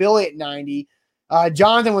 75. Billy at 90.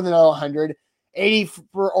 Jonathan with another 100. 80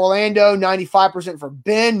 for Orlando. 95% for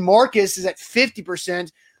Ben. Marcus is at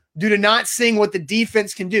 50% due to not seeing what the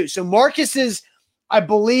defense can do. So Marcus is, I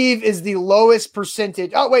believe, is the lowest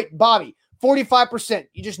percentage. Oh, wait, Bobby, 45%.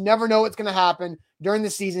 You just never know what's going to happen during the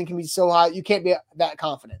season. It can be so high. You can't be that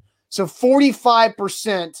confident. So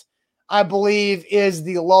 45%, I believe, is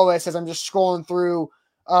the lowest as I'm just scrolling through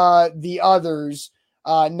the others.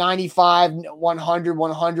 95, 100,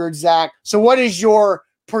 100, Zach. So what is your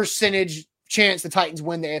percentage chance the Titans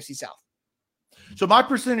win the AFC South? So my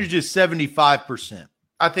percentage is 75%.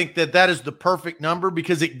 I think that is the perfect number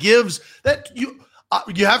because it gives that you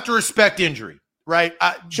have to respect injury, right?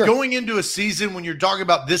 Sure. Going into a season when you're talking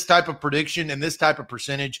about this type of prediction and this type of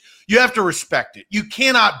percentage, you have to respect it. You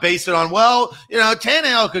cannot base it on,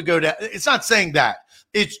 Tannehill could go down. It's not saying that.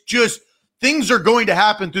 It's just things are going to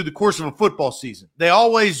happen through the course of a football season. They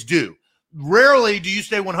always do. Rarely do you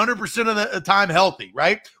stay 100% of the time healthy,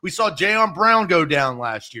 right? We saw Jayon Brown go down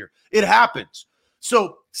last year. It happens.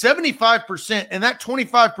 So 75%, and that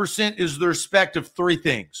 25% is the respect of three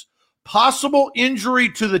things. Possible injury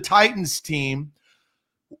to the Titans team,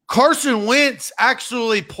 Carson Wentz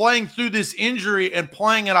actually playing through this injury and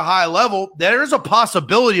playing at a high level. There's a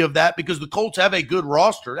possibility of that because the Colts have a good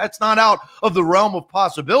roster. That's not out of the realm of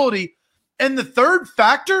possibility. And the third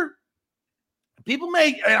factor,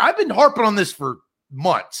 I've been harping on this for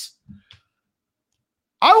months.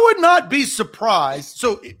 I would not be surprised.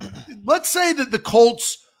 So let's say that the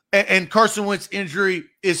Colts and Carson Wentz injury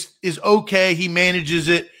is okay. He manages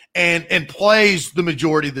it and plays the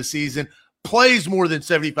majority of the season, plays more than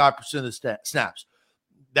 75% of the snaps.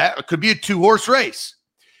 That could be a two-horse race.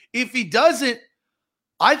 If he doesn't,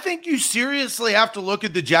 I think you seriously have to look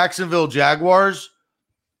at the Jacksonville Jaguars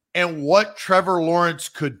and what Trevor Lawrence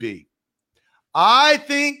could be. I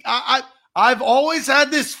think I've always had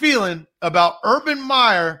this feeling about Urban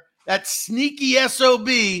Meyer, that sneaky SOB,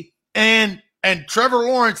 and Trevor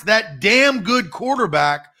Lawrence, that damn good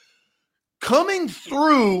quarterback, coming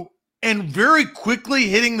through and very quickly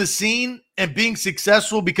hitting the scene and being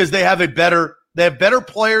successful because they have better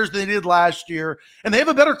players than they did last year, and they have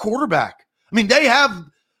a better quarterback. I mean,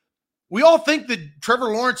 we all think that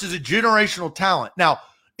Trevor Lawrence is a generational talent. Now,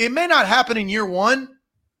 it may not happen in year one,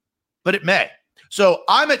 but it may. So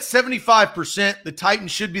I'm at 75%. The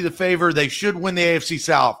Titans should be the favor. They should win the AFC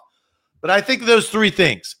South. But I think of those three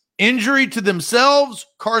things: injury to themselves,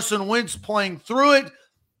 Carson Wentz playing through it,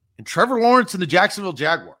 and Trevor Lawrence and the Jacksonville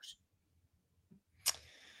Jaguars.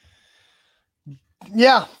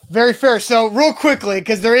 Yeah, very fair. So real quickly,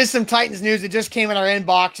 because there is some Titans news that just came in our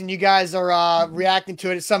inbox, and you guys are reacting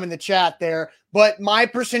to it. It's some in the chat there. But my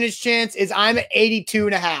percentage chance is I'm at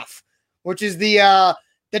 82.5, which is the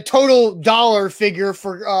total dollar figure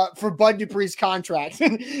for Bud Dupree's contract. The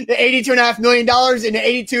 $82.5 million and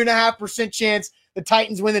the 82.5% chance the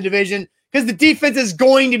Titans win the division because the defense is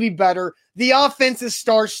going to be better. The offense is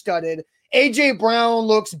star-studded. A.J. Brown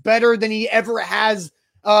looks better than he ever has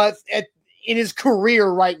in his career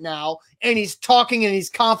right now, and he's talking and he's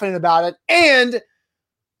confident about it. And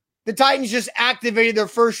the Titans just activated their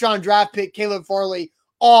first-round draft pick, Caleb Farley,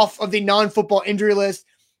 off of the non-football injury list.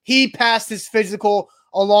 He passed his physical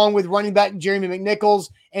along with running back Jeremy McNichols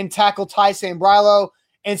and tackle Ty Sambrailo.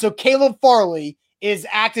 And so Caleb Farley is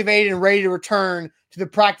activated and ready to return to the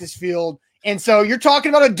practice field. And so you're talking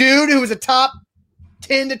about a dude who was a top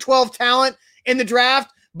 10 to 12 talent in the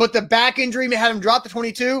draft, but the back injury had him drop to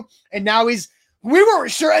 22, and now we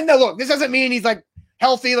weren't sure. And now look, this doesn't mean he's like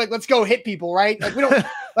healthy, like let's go hit people, right? Like we don't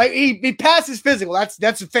like he passed his physical.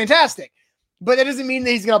 That's fantastic. But that doesn't mean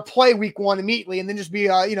that he's gonna play week one immediately and then just be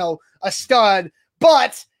a stud.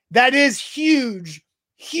 But that is huge,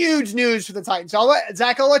 huge news for the Titans. So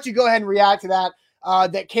I'll let you go ahead and react to that.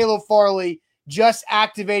 That Caleb Farley just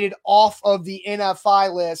activated off of the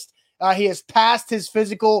NFI list. He has passed his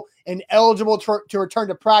physical and eligible to return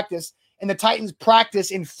to practice. And the Titans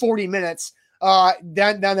practice in 40 minutes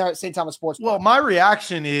down there at St. Thomas Sports Park. Well, my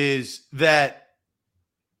reaction is that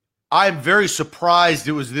I'm very surprised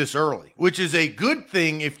it was this early, which is a good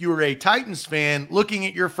thing if you were a Titans fan looking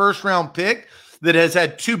at your first-round pick that has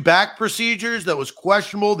had 2 back procedures, that was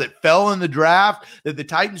questionable, that fell in the draft, that the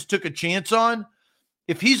Titans took a chance on.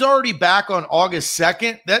 If he's already back on August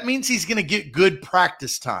 2nd, that means he's going to get good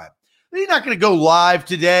practice time. He's not going to go live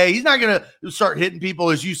today. He's not going to start hitting people,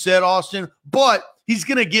 as you said, Austin, but he's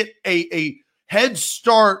going to get a head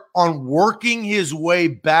start on working his way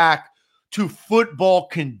back to football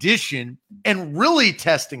condition and really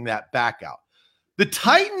testing that back out. The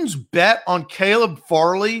Titans bet on Caleb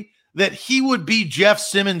Farley that he would be Jeff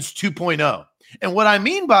Simmons 2.0. And what I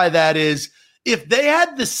mean by that is if they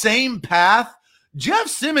had the same path, Jeff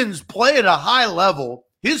Simmons played at a high level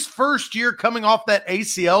his first year coming off that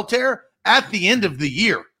ACL tear at the end of the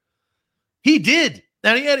year. He did.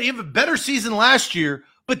 Now, he had an even better season last year,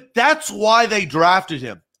 but that's why they drafted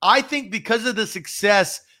him. I think because of the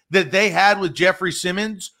success that they had with Jeffrey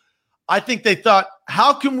Simmons, I think they thought,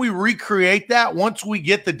 how can we recreate that once we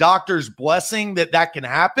get the doctor's blessing that can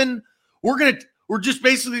happen? We're just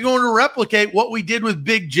basically going to replicate what we did with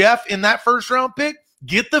Big Jeff in that first round pick,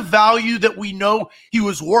 get the value that we know he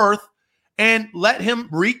was worth, and let him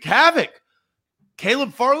wreak havoc.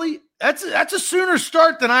 Caleb Farley, that's a sooner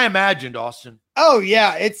start than I imagined, Austin. Oh,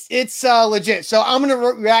 yeah, it's legit. So I'm going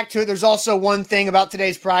to react to it. There's also one thing about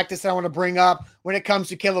today's practice that I want to bring up when it comes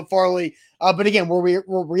to Caleb Farley. But again, we're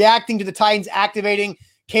reacting to the Titans activating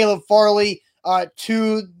Caleb Farley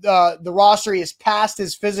to the roster. He has passed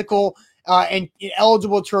his physical and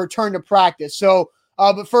eligible to return to practice. So,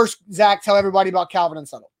 but first, Zach, tell everybody about Calvin and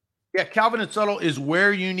Subtle. Yeah, Calvin and Subtle is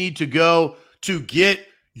where you need to go to get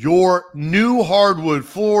your new hardwood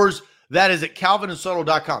floors. That is at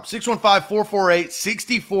calvinandsubtle.com.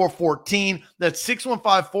 615-448-6414. That's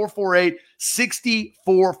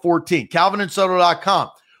 615-448-6414. calvinandsubtle.com.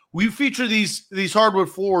 We feature these hardwood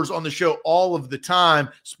floors on the show all of the time.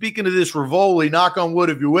 Speaking of this Rivoli, knock on wood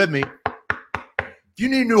if you're with me. If you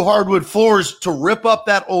need new hardwood floors to rip up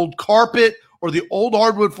that old carpet or the old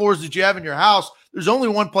hardwood floors that you have in your house, there's only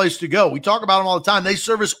one place to go. We talk about them all the time. They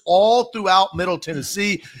service all throughout Middle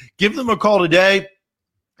Tennessee. Give them a call today.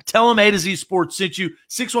 Tell them A to Z Sports sent you.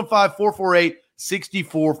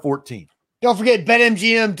 615-448-6414. Don't forget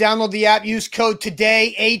BetMGM. Download the app. Use code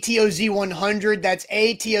today, ATOZ100. That's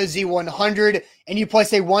ATOZ100. And you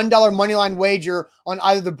place a $1 moneyline wager on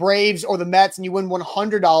either the Braves or the Mets, and you win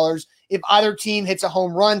 $100 if either team hits a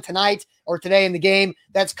home run tonight or today in the game.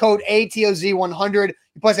 That's code ATOZ100.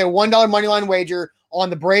 You place a $1 moneyline wager on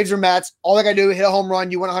the Braves or Mets. All they got to do is hit a home run.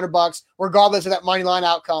 You win $100 regardless of that moneyline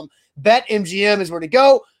outcome. BetMGM is where to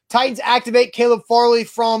go. Titans activate Caleb Farley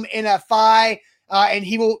from NFI, and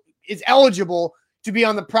he is eligible to be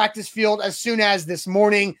on the practice field as soon as this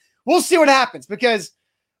morning. We'll see what happens because,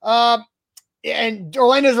 and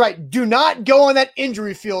Orlando's right, do not go on that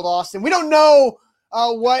injury field, Austin. We don't know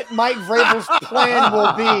what Mike Vrabel's plan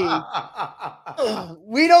will be.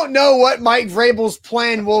 We don't know what Mike Vrabel's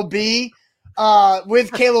plan will be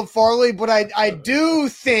with Caleb Farley, but I do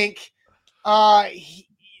think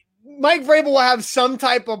Mike Vrabel will have some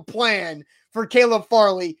type of plan for Caleb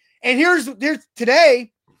Farley. And here's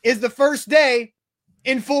today is the first day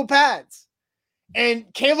in full pads.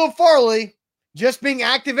 And Caleb Farley just being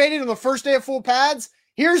activated on the first day of full pads.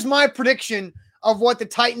 Here's my prediction of what the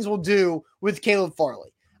Titans will do with Caleb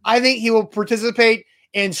Farley. I think he will participate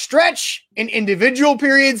in stretch in individual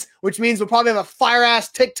periods, which means we'll probably have a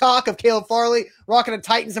fire-ass TikTok of Caleb Farley rocking a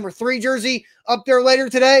Titans number 3 jersey up there later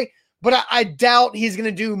today. But I doubt he's going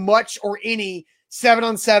to do much or any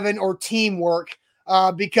 7-on-7 or teamwork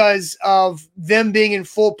because of them being in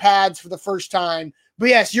full pads for the first time. But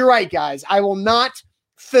yes, you're right, guys. I will not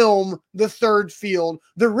film the third field.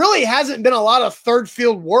 There really hasn't been a lot of third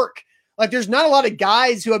field work. Like there's not a lot of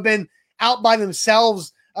guys who have been out by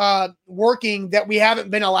themselves working that we haven't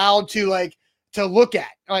been allowed to look at.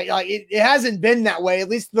 Like it hasn't been that way, at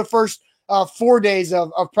least the first 4 days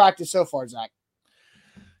of practice so far, Zach.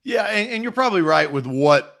 Yeah, and you're probably right with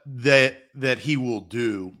what that he will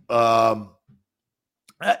do. They're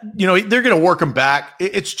going to work him back.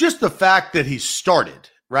 It's just the fact that he started,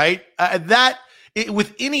 right?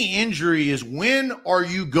 With any injury is when are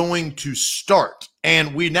you going to start?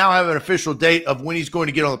 And we now have an official date of when he's going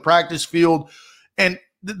to get on the practice field. And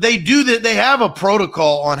they do that. They have a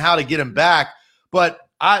protocol on how to get him back. But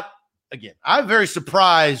I'm very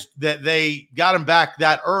surprised that they got him back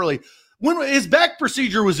that early. When his back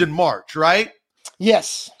procedure was in March, right?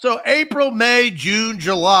 Yes. So April, May, June,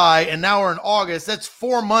 July, and now we're in August. That's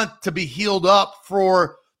 4 months to be healed up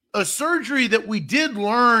for a surgery that we did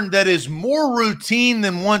learn that is more routine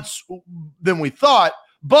than we thought.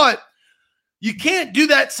 But you can't do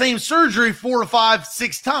that same surgery 4 to 5,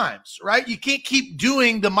 6 times, right? You can't keep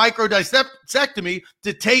doing the microdiscectomy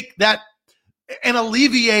to take that and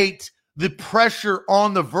alleviate the pressure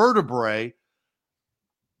on the vertebrae.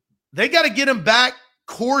 They got to get him back,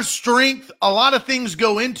 core strength. A lot of things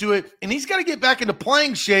go into it, and he's got to get back into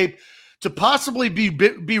playing shape to possibly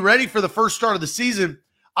be ready for the first start of the season.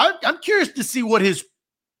 I'm curious to see what his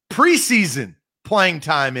preseason playing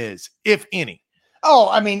time is, if any. Oh,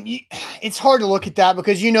 I mean, it's hard to look at that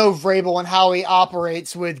because you know Vrabel and how he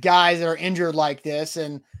operates with guys that are injured like this.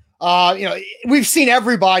 And, we've seen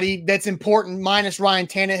everybody that's important, minus Ryan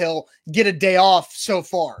Tannehill, get a day off so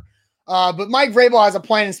far. But Mike Vrabel has a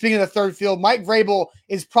plan. And speaking of the third field, Mike Vrabel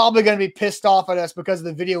is probably going to be pissed off at us because of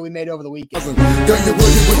the video we made over the weekend.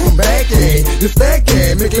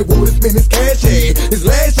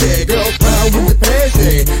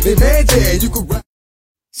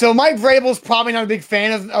 So Mike Vrabel's probably not a big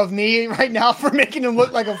fan of me right now for making him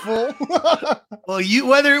look like a fool. Well,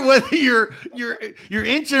 whether you're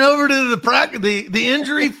inching over to the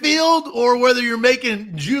injury field or whether you're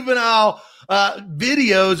making juvenile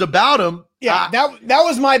videos about him. Yeah, that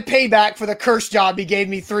was my payback for the curse job he gave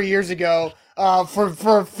me 3 years ago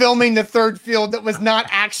for filming the third field that was not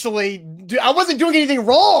actually – I wasn't doing anything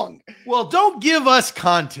wrong. Well, don't give us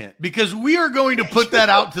content because we are going to put that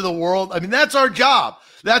out to the world. I mean, that's our job.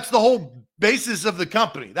 That's the whole basis of the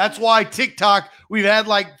company. That's why TikTok, we've had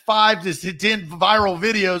like 5 to 10 viral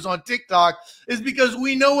videos on TikTok, is because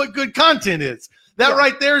we know what good content is. That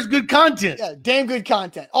right there is good content. Yeah, damn good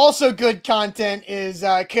content. Also good content is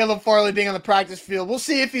Caleb Farley being on the practice field. We'll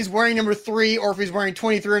see if he's wearing number 3 or if he's wearing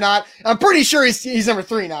 23 or not. I'm pretty sure he's number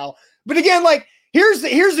 3 now. But again, like here's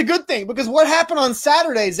the good thing, because what happened on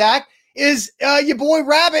Saturday, Zach, is your boy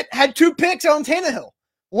Rabbit had 2 picks on Tannehill.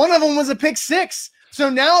 One of them was a pick 6. So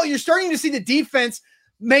now you're starting to see the defense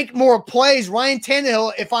make more plays. Ryan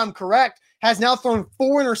Tannehill, if I'm correct, has now thrown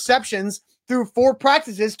 4 interceptions through 4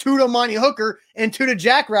 practices, 2 to Monty Hooker and 2 to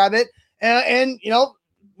Jack Rabbit. And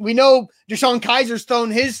we know Deshaun Kaiser's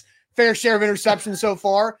thrown his fair share of interceptions so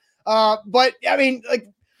far. But I mean, like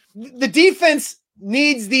the defense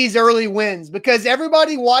needs these early wins because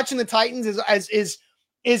everybody watching the Titans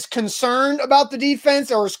is concerned about the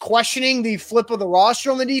defense or is questioning the flip of the roster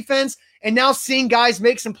on the defense. And now seeing guys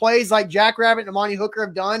make some plays like Jack Rabbit and Monty Hooker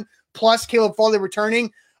have done, plus Caleb Farley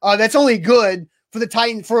returning, that's only good for the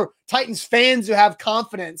Titans fans who have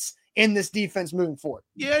confidence in this defense moving forward.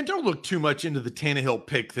 Yeah, and don't look too much into the Tannehill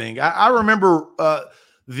pick thing. I remember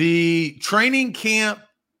the training camp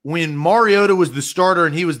when Mariota was the starter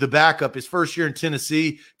and he was the backup his first year in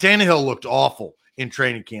Tennessee. Tannehill looked awful in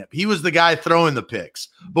training camp. He was the guy throwing the picks.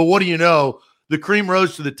 But what do you know? The cream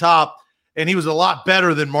rose to the top, and he was a lot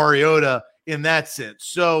better than Mariota in that sense.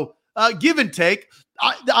 So give and take.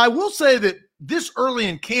 I will say that this early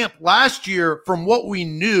in camp last year, from what we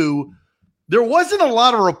knew, there wasn't a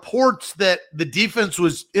lot of reports that the defense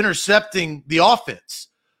was intercepting the offense.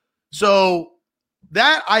 So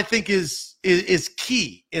that, I think, is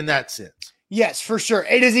key in that sense. Yes, for sure.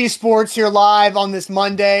 A to Z Sports here live on this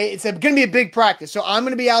Monday. It's going to be a big practice. So I'm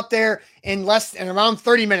going to be out there in around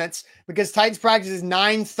 30 minutes because Titans practice is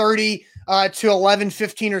 9:30 to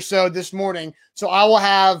 11:15 or so this morning. So I will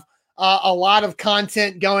have a lot of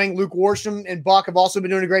content going. Luke Warsham and Buck have also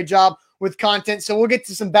been doing a great job with content. So we'll get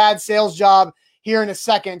to some bad sales job here in a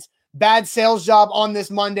second. Bad sales job on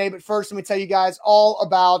this Monday. But first, let me tell you guys all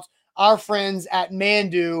about our friends at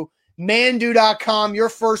Mandu. Mandu.com. Your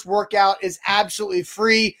first workout is absolutely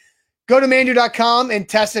free. Go to Mandu.com and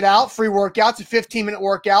test it out. Free workout. It's a 15-minute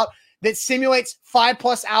workout that simulates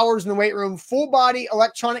 5+ hours in the weight room. Full body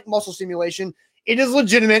electronic muscle simulation. It is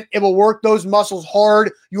legitimate. It will work those muscles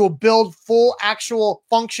hard. You will build full, actual,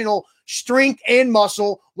 functional strength and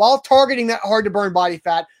muscle while targeting that hard-to-burn body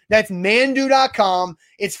fat. That's Mandu.com.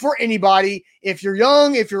 It's for anybody. If you're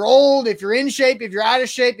young, if you're old, if you're in shape, if you're out of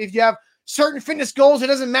shape, if you have certain fitness goals, it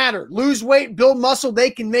doesn't matter. Lose weight, build muscle. They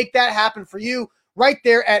can make that happen for you right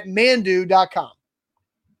there at Mandu.com.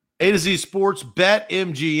 A to Z Sports, bet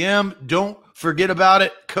MGM. Don't forget about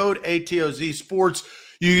it. Code ATOZ Sports.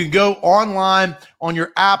 You can go online on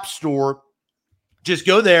your app store. Just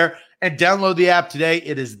go there and download the app today.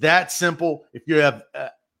 It is that simple. If you have,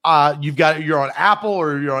 you're on Apple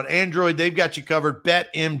or you're on Android, they've got you covered.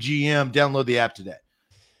 Bet MGM. Download the app today.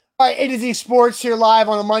 All right, A to Z Sports here live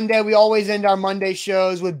on a Monday. We always end our Monday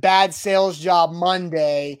shows with Bad Sales Job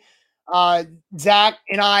Monday. Zach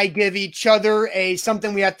and I give each other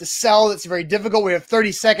something we have to sell that's very difficult. We have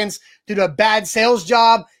 30 seconds to do a bad sales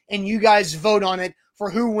job, and you guys vote on it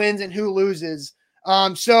for who wins and who loses.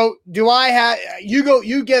 So do I have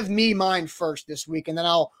you give me mine first this week, and then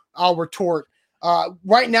I'll retort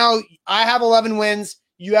Right now, I have 11 wins.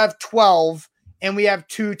 You have 12, and we have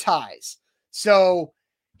 2 ties. So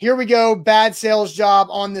here we go. Bad sales job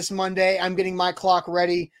on this Monday. I'm getting my clock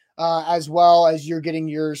ready as well as you're getting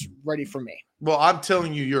yours ready for me. Well, I'm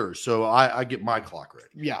telling you yours, so I get my clock ready.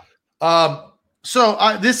 Yeah.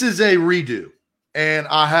 So this is a redo, and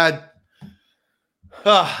I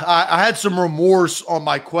had some remorse on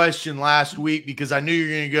my question last week because I knew you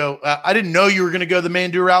were going to go. I didn't know you were going to go the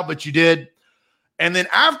Mandu route, but you did. And then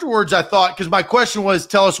afterwards, I thought, because my question was,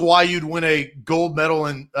 tell us why you'd win a gold medal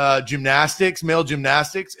in gymnastics, male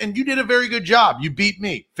gymnastics, and you did a very good job. You beat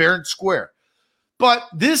me, fair and square. But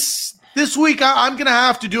this week, I'm going to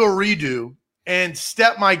have to do a redo and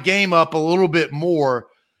step my game up a little bit more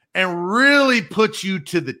and really put you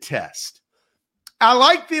to the test. I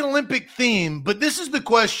like the Olympic theme, but this is the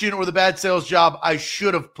question or the bad sales job I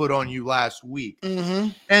should have put on you last week. Mm-hmm.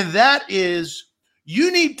 And that is,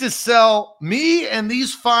 you need to sell me and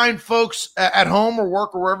these fine folks at home or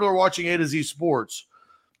work or wherever they're watching A to Z Sports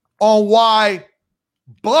on why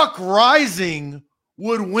Buck Rising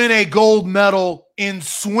would win a gold medal in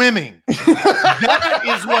swimming. That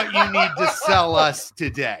is what you need to sell us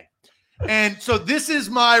today. And so this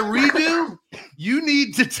is my redo. You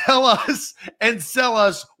need to tell us and sell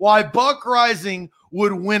us why Buck Rising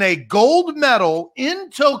would win a gold medal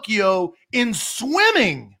in Tokyo in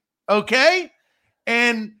swimming. Okay?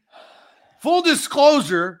 And full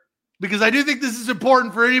disclosure, because I do think this is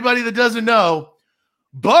important for anybody that doesn't know,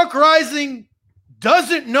 Buck Rising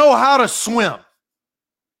doesn't know how to swim.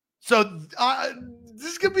 So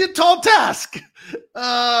this is going to be a tall task.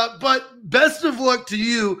 But best of luck to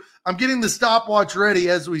you. I'm getting the stopwatch ready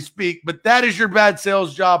as we speak, but that is your bad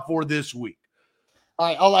sales job for this week. All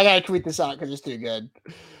right. I got to tweet this out because it's too good.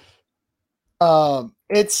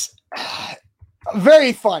 It's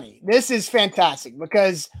very funny. This is fantastic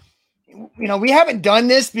because, we haven't done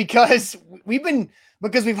this because we've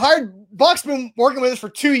hired, Buck's been working with us for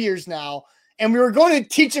 2 years now, and we were going to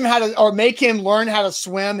teach him or make him learn how to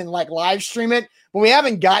swim and live stream it, but we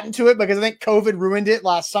haven't gotten to it because I think COVID ruined it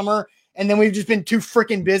last summer. And then we've just been too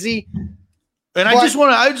freaking busy. And I just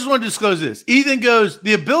want to disclose this. Ethan goes,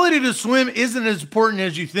 the ability to swim isn't as important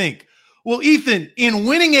as you think. Well, Ethan, in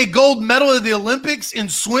winning a gold medal at the Olympics in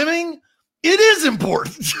swimming, it is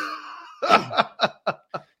important.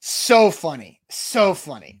 So funny. So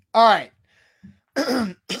funny. All right.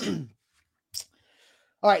 All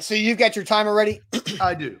right. So you've got your timer ready?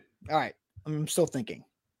 I do. All right. I'm still thinking.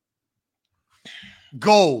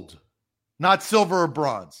 Gold, not silver or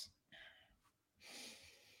bronze.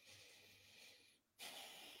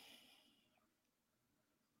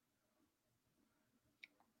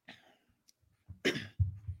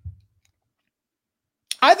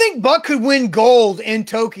 I think Buck could win gold in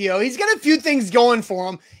Tokyo. He's got a few things going for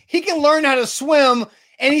him. He can learn how to swim,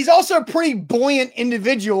 and he's also a pretty buoyant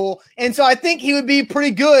individual. And so I think he would be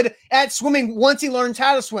pretty good at swimming once he learns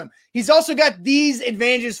how to swim. He's also got these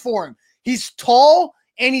advantages for him. He's tall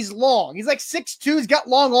and he's long. He's like 6'2". He's got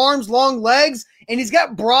long arms, long legs, and he's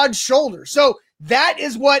got broad shoulders. So that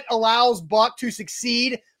is what allows Buck to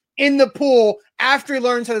succeed in the pool after he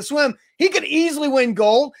learns how to swim. He could easily win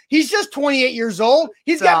gold. He's just 28 years old.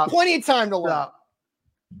 He's got plenty of time to learn.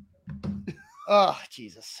 Oh,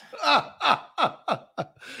 Jesus.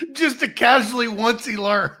 Just to casually once he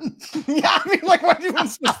learns. Yeah, I mean, what do you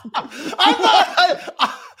want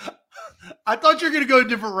I thought you were going to go a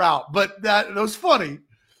different route, but that was funny.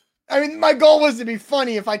 I mean, my goal was to be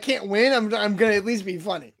funny. If I can't win, I'm going to at least be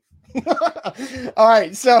funny. All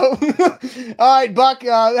right. So, all right. Buck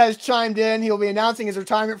has chimed in. He'll be announcing his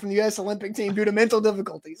retirement from the U.S. Olympic team due to mental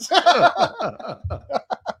difficulties.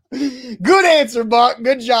 Good answer, Buck.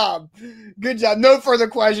 Good job. Good job. No further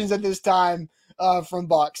questions at this time from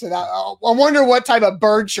Buck. So that I wonder what type of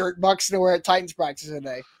bird shirt Buck's going to wear at Titans practice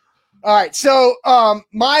today. All right. So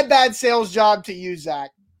my bad sales job to you,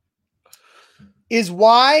 Zach, is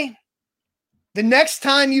why the next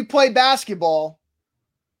time you play basketball,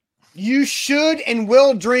 you should and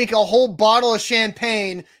will drink a whole bottle of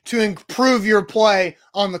champagne to improve your play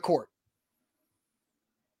on the court.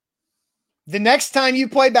 The next time you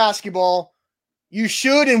play basketball, you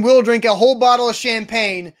should and will drink a whole bottle of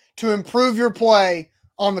champagne to improve your play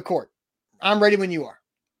on the court. I'm ready when you are.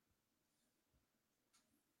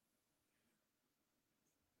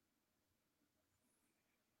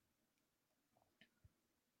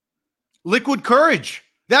 Liquid courage.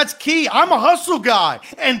 That's key. I'm a hustle guy.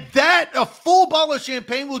 And a full bottle of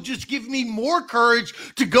champagne will just give me more courage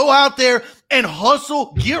to go out there and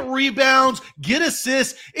hustle, get rebounds, get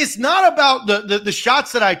assists. It's not about the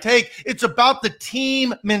shots that I take. It's about the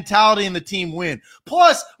team mentality and the team win.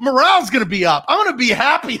 Plus, morale's going to be up. I'm going to be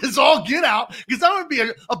happy as all get out because I'm going to be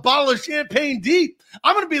a bottle of champagne deep.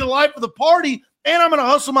 I'm going to be the life of the party. And I'm going to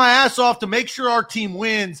hustle my ass off to make sure our team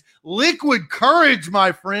wins. Liquid courage,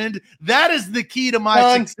 my friend. That is the key to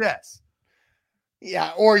my success.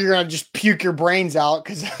 Yeah, or you're going to just puke your brains out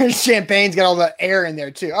because champagne's got all the air in there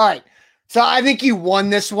too. All right. So I think you won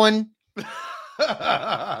this one.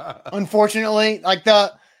 Unfortunately, like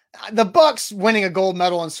the Bucks winning a gold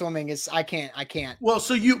medal in swimming is I can't. Well,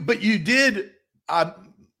 but you did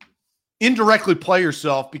indirectly play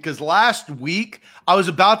yourself because last week I was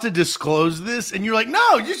about to disclose this and you're like,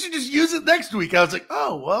 no, you should just use it next week. I was like,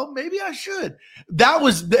 oh, well, maybe I should. That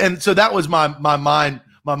was my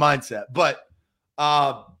mindset. But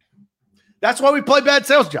that's why we play bad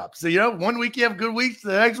sales jobs. So, 1 week you have good weeks,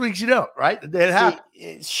 the next week you don't, right? It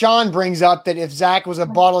happens. Sean brings up that if Zach was a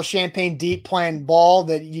bottle of champagne deep playing ball,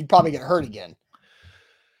 that you'd probably get hurt again.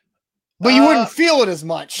 But you wouldn't feel it as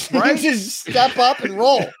much. Right? You just step up and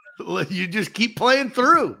roll. You just keep playing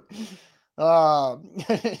through. Rob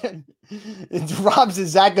says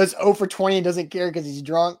Zach goes 0 for 20 and doesn't care because he's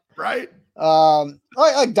drunk. Right.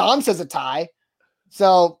 Like Dom says a tie.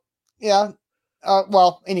 So, yeah.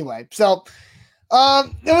 Well, anyway. So,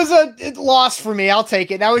 it was a loss for me. I'll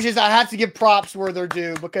take it. I have to give props where they're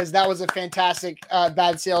due because that was a fantastic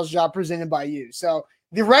bad sales job presented by you. So,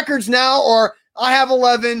 the records now are I have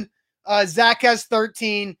 11, Zach has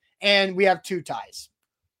 13, and we have 2 ties.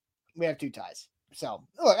 So,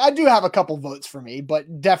 look, I do have a couple votes for me,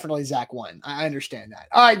 but definitely Zach won. I understand that.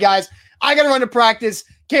 All right, guys, I got to run to practice.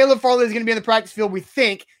 Caleb Farley is going to be in the practice field. We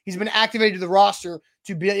think he's been activated to the roster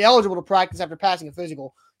to be eligible to practice after passing a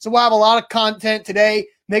physical. So we'll have a lot of content today.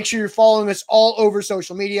 Make sure you're following us all over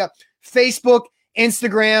social media, Facebook,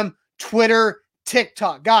 Instagram, Twitter,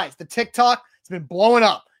 TikTok. Guys, the TikTok has been blowing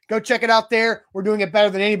up. Go check it out there. We're doing it better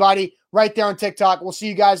than anybody right there on TikTok. We'll see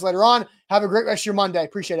you guys later on. Have a great rest of your Monday.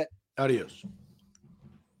 Appreciate it. Adios.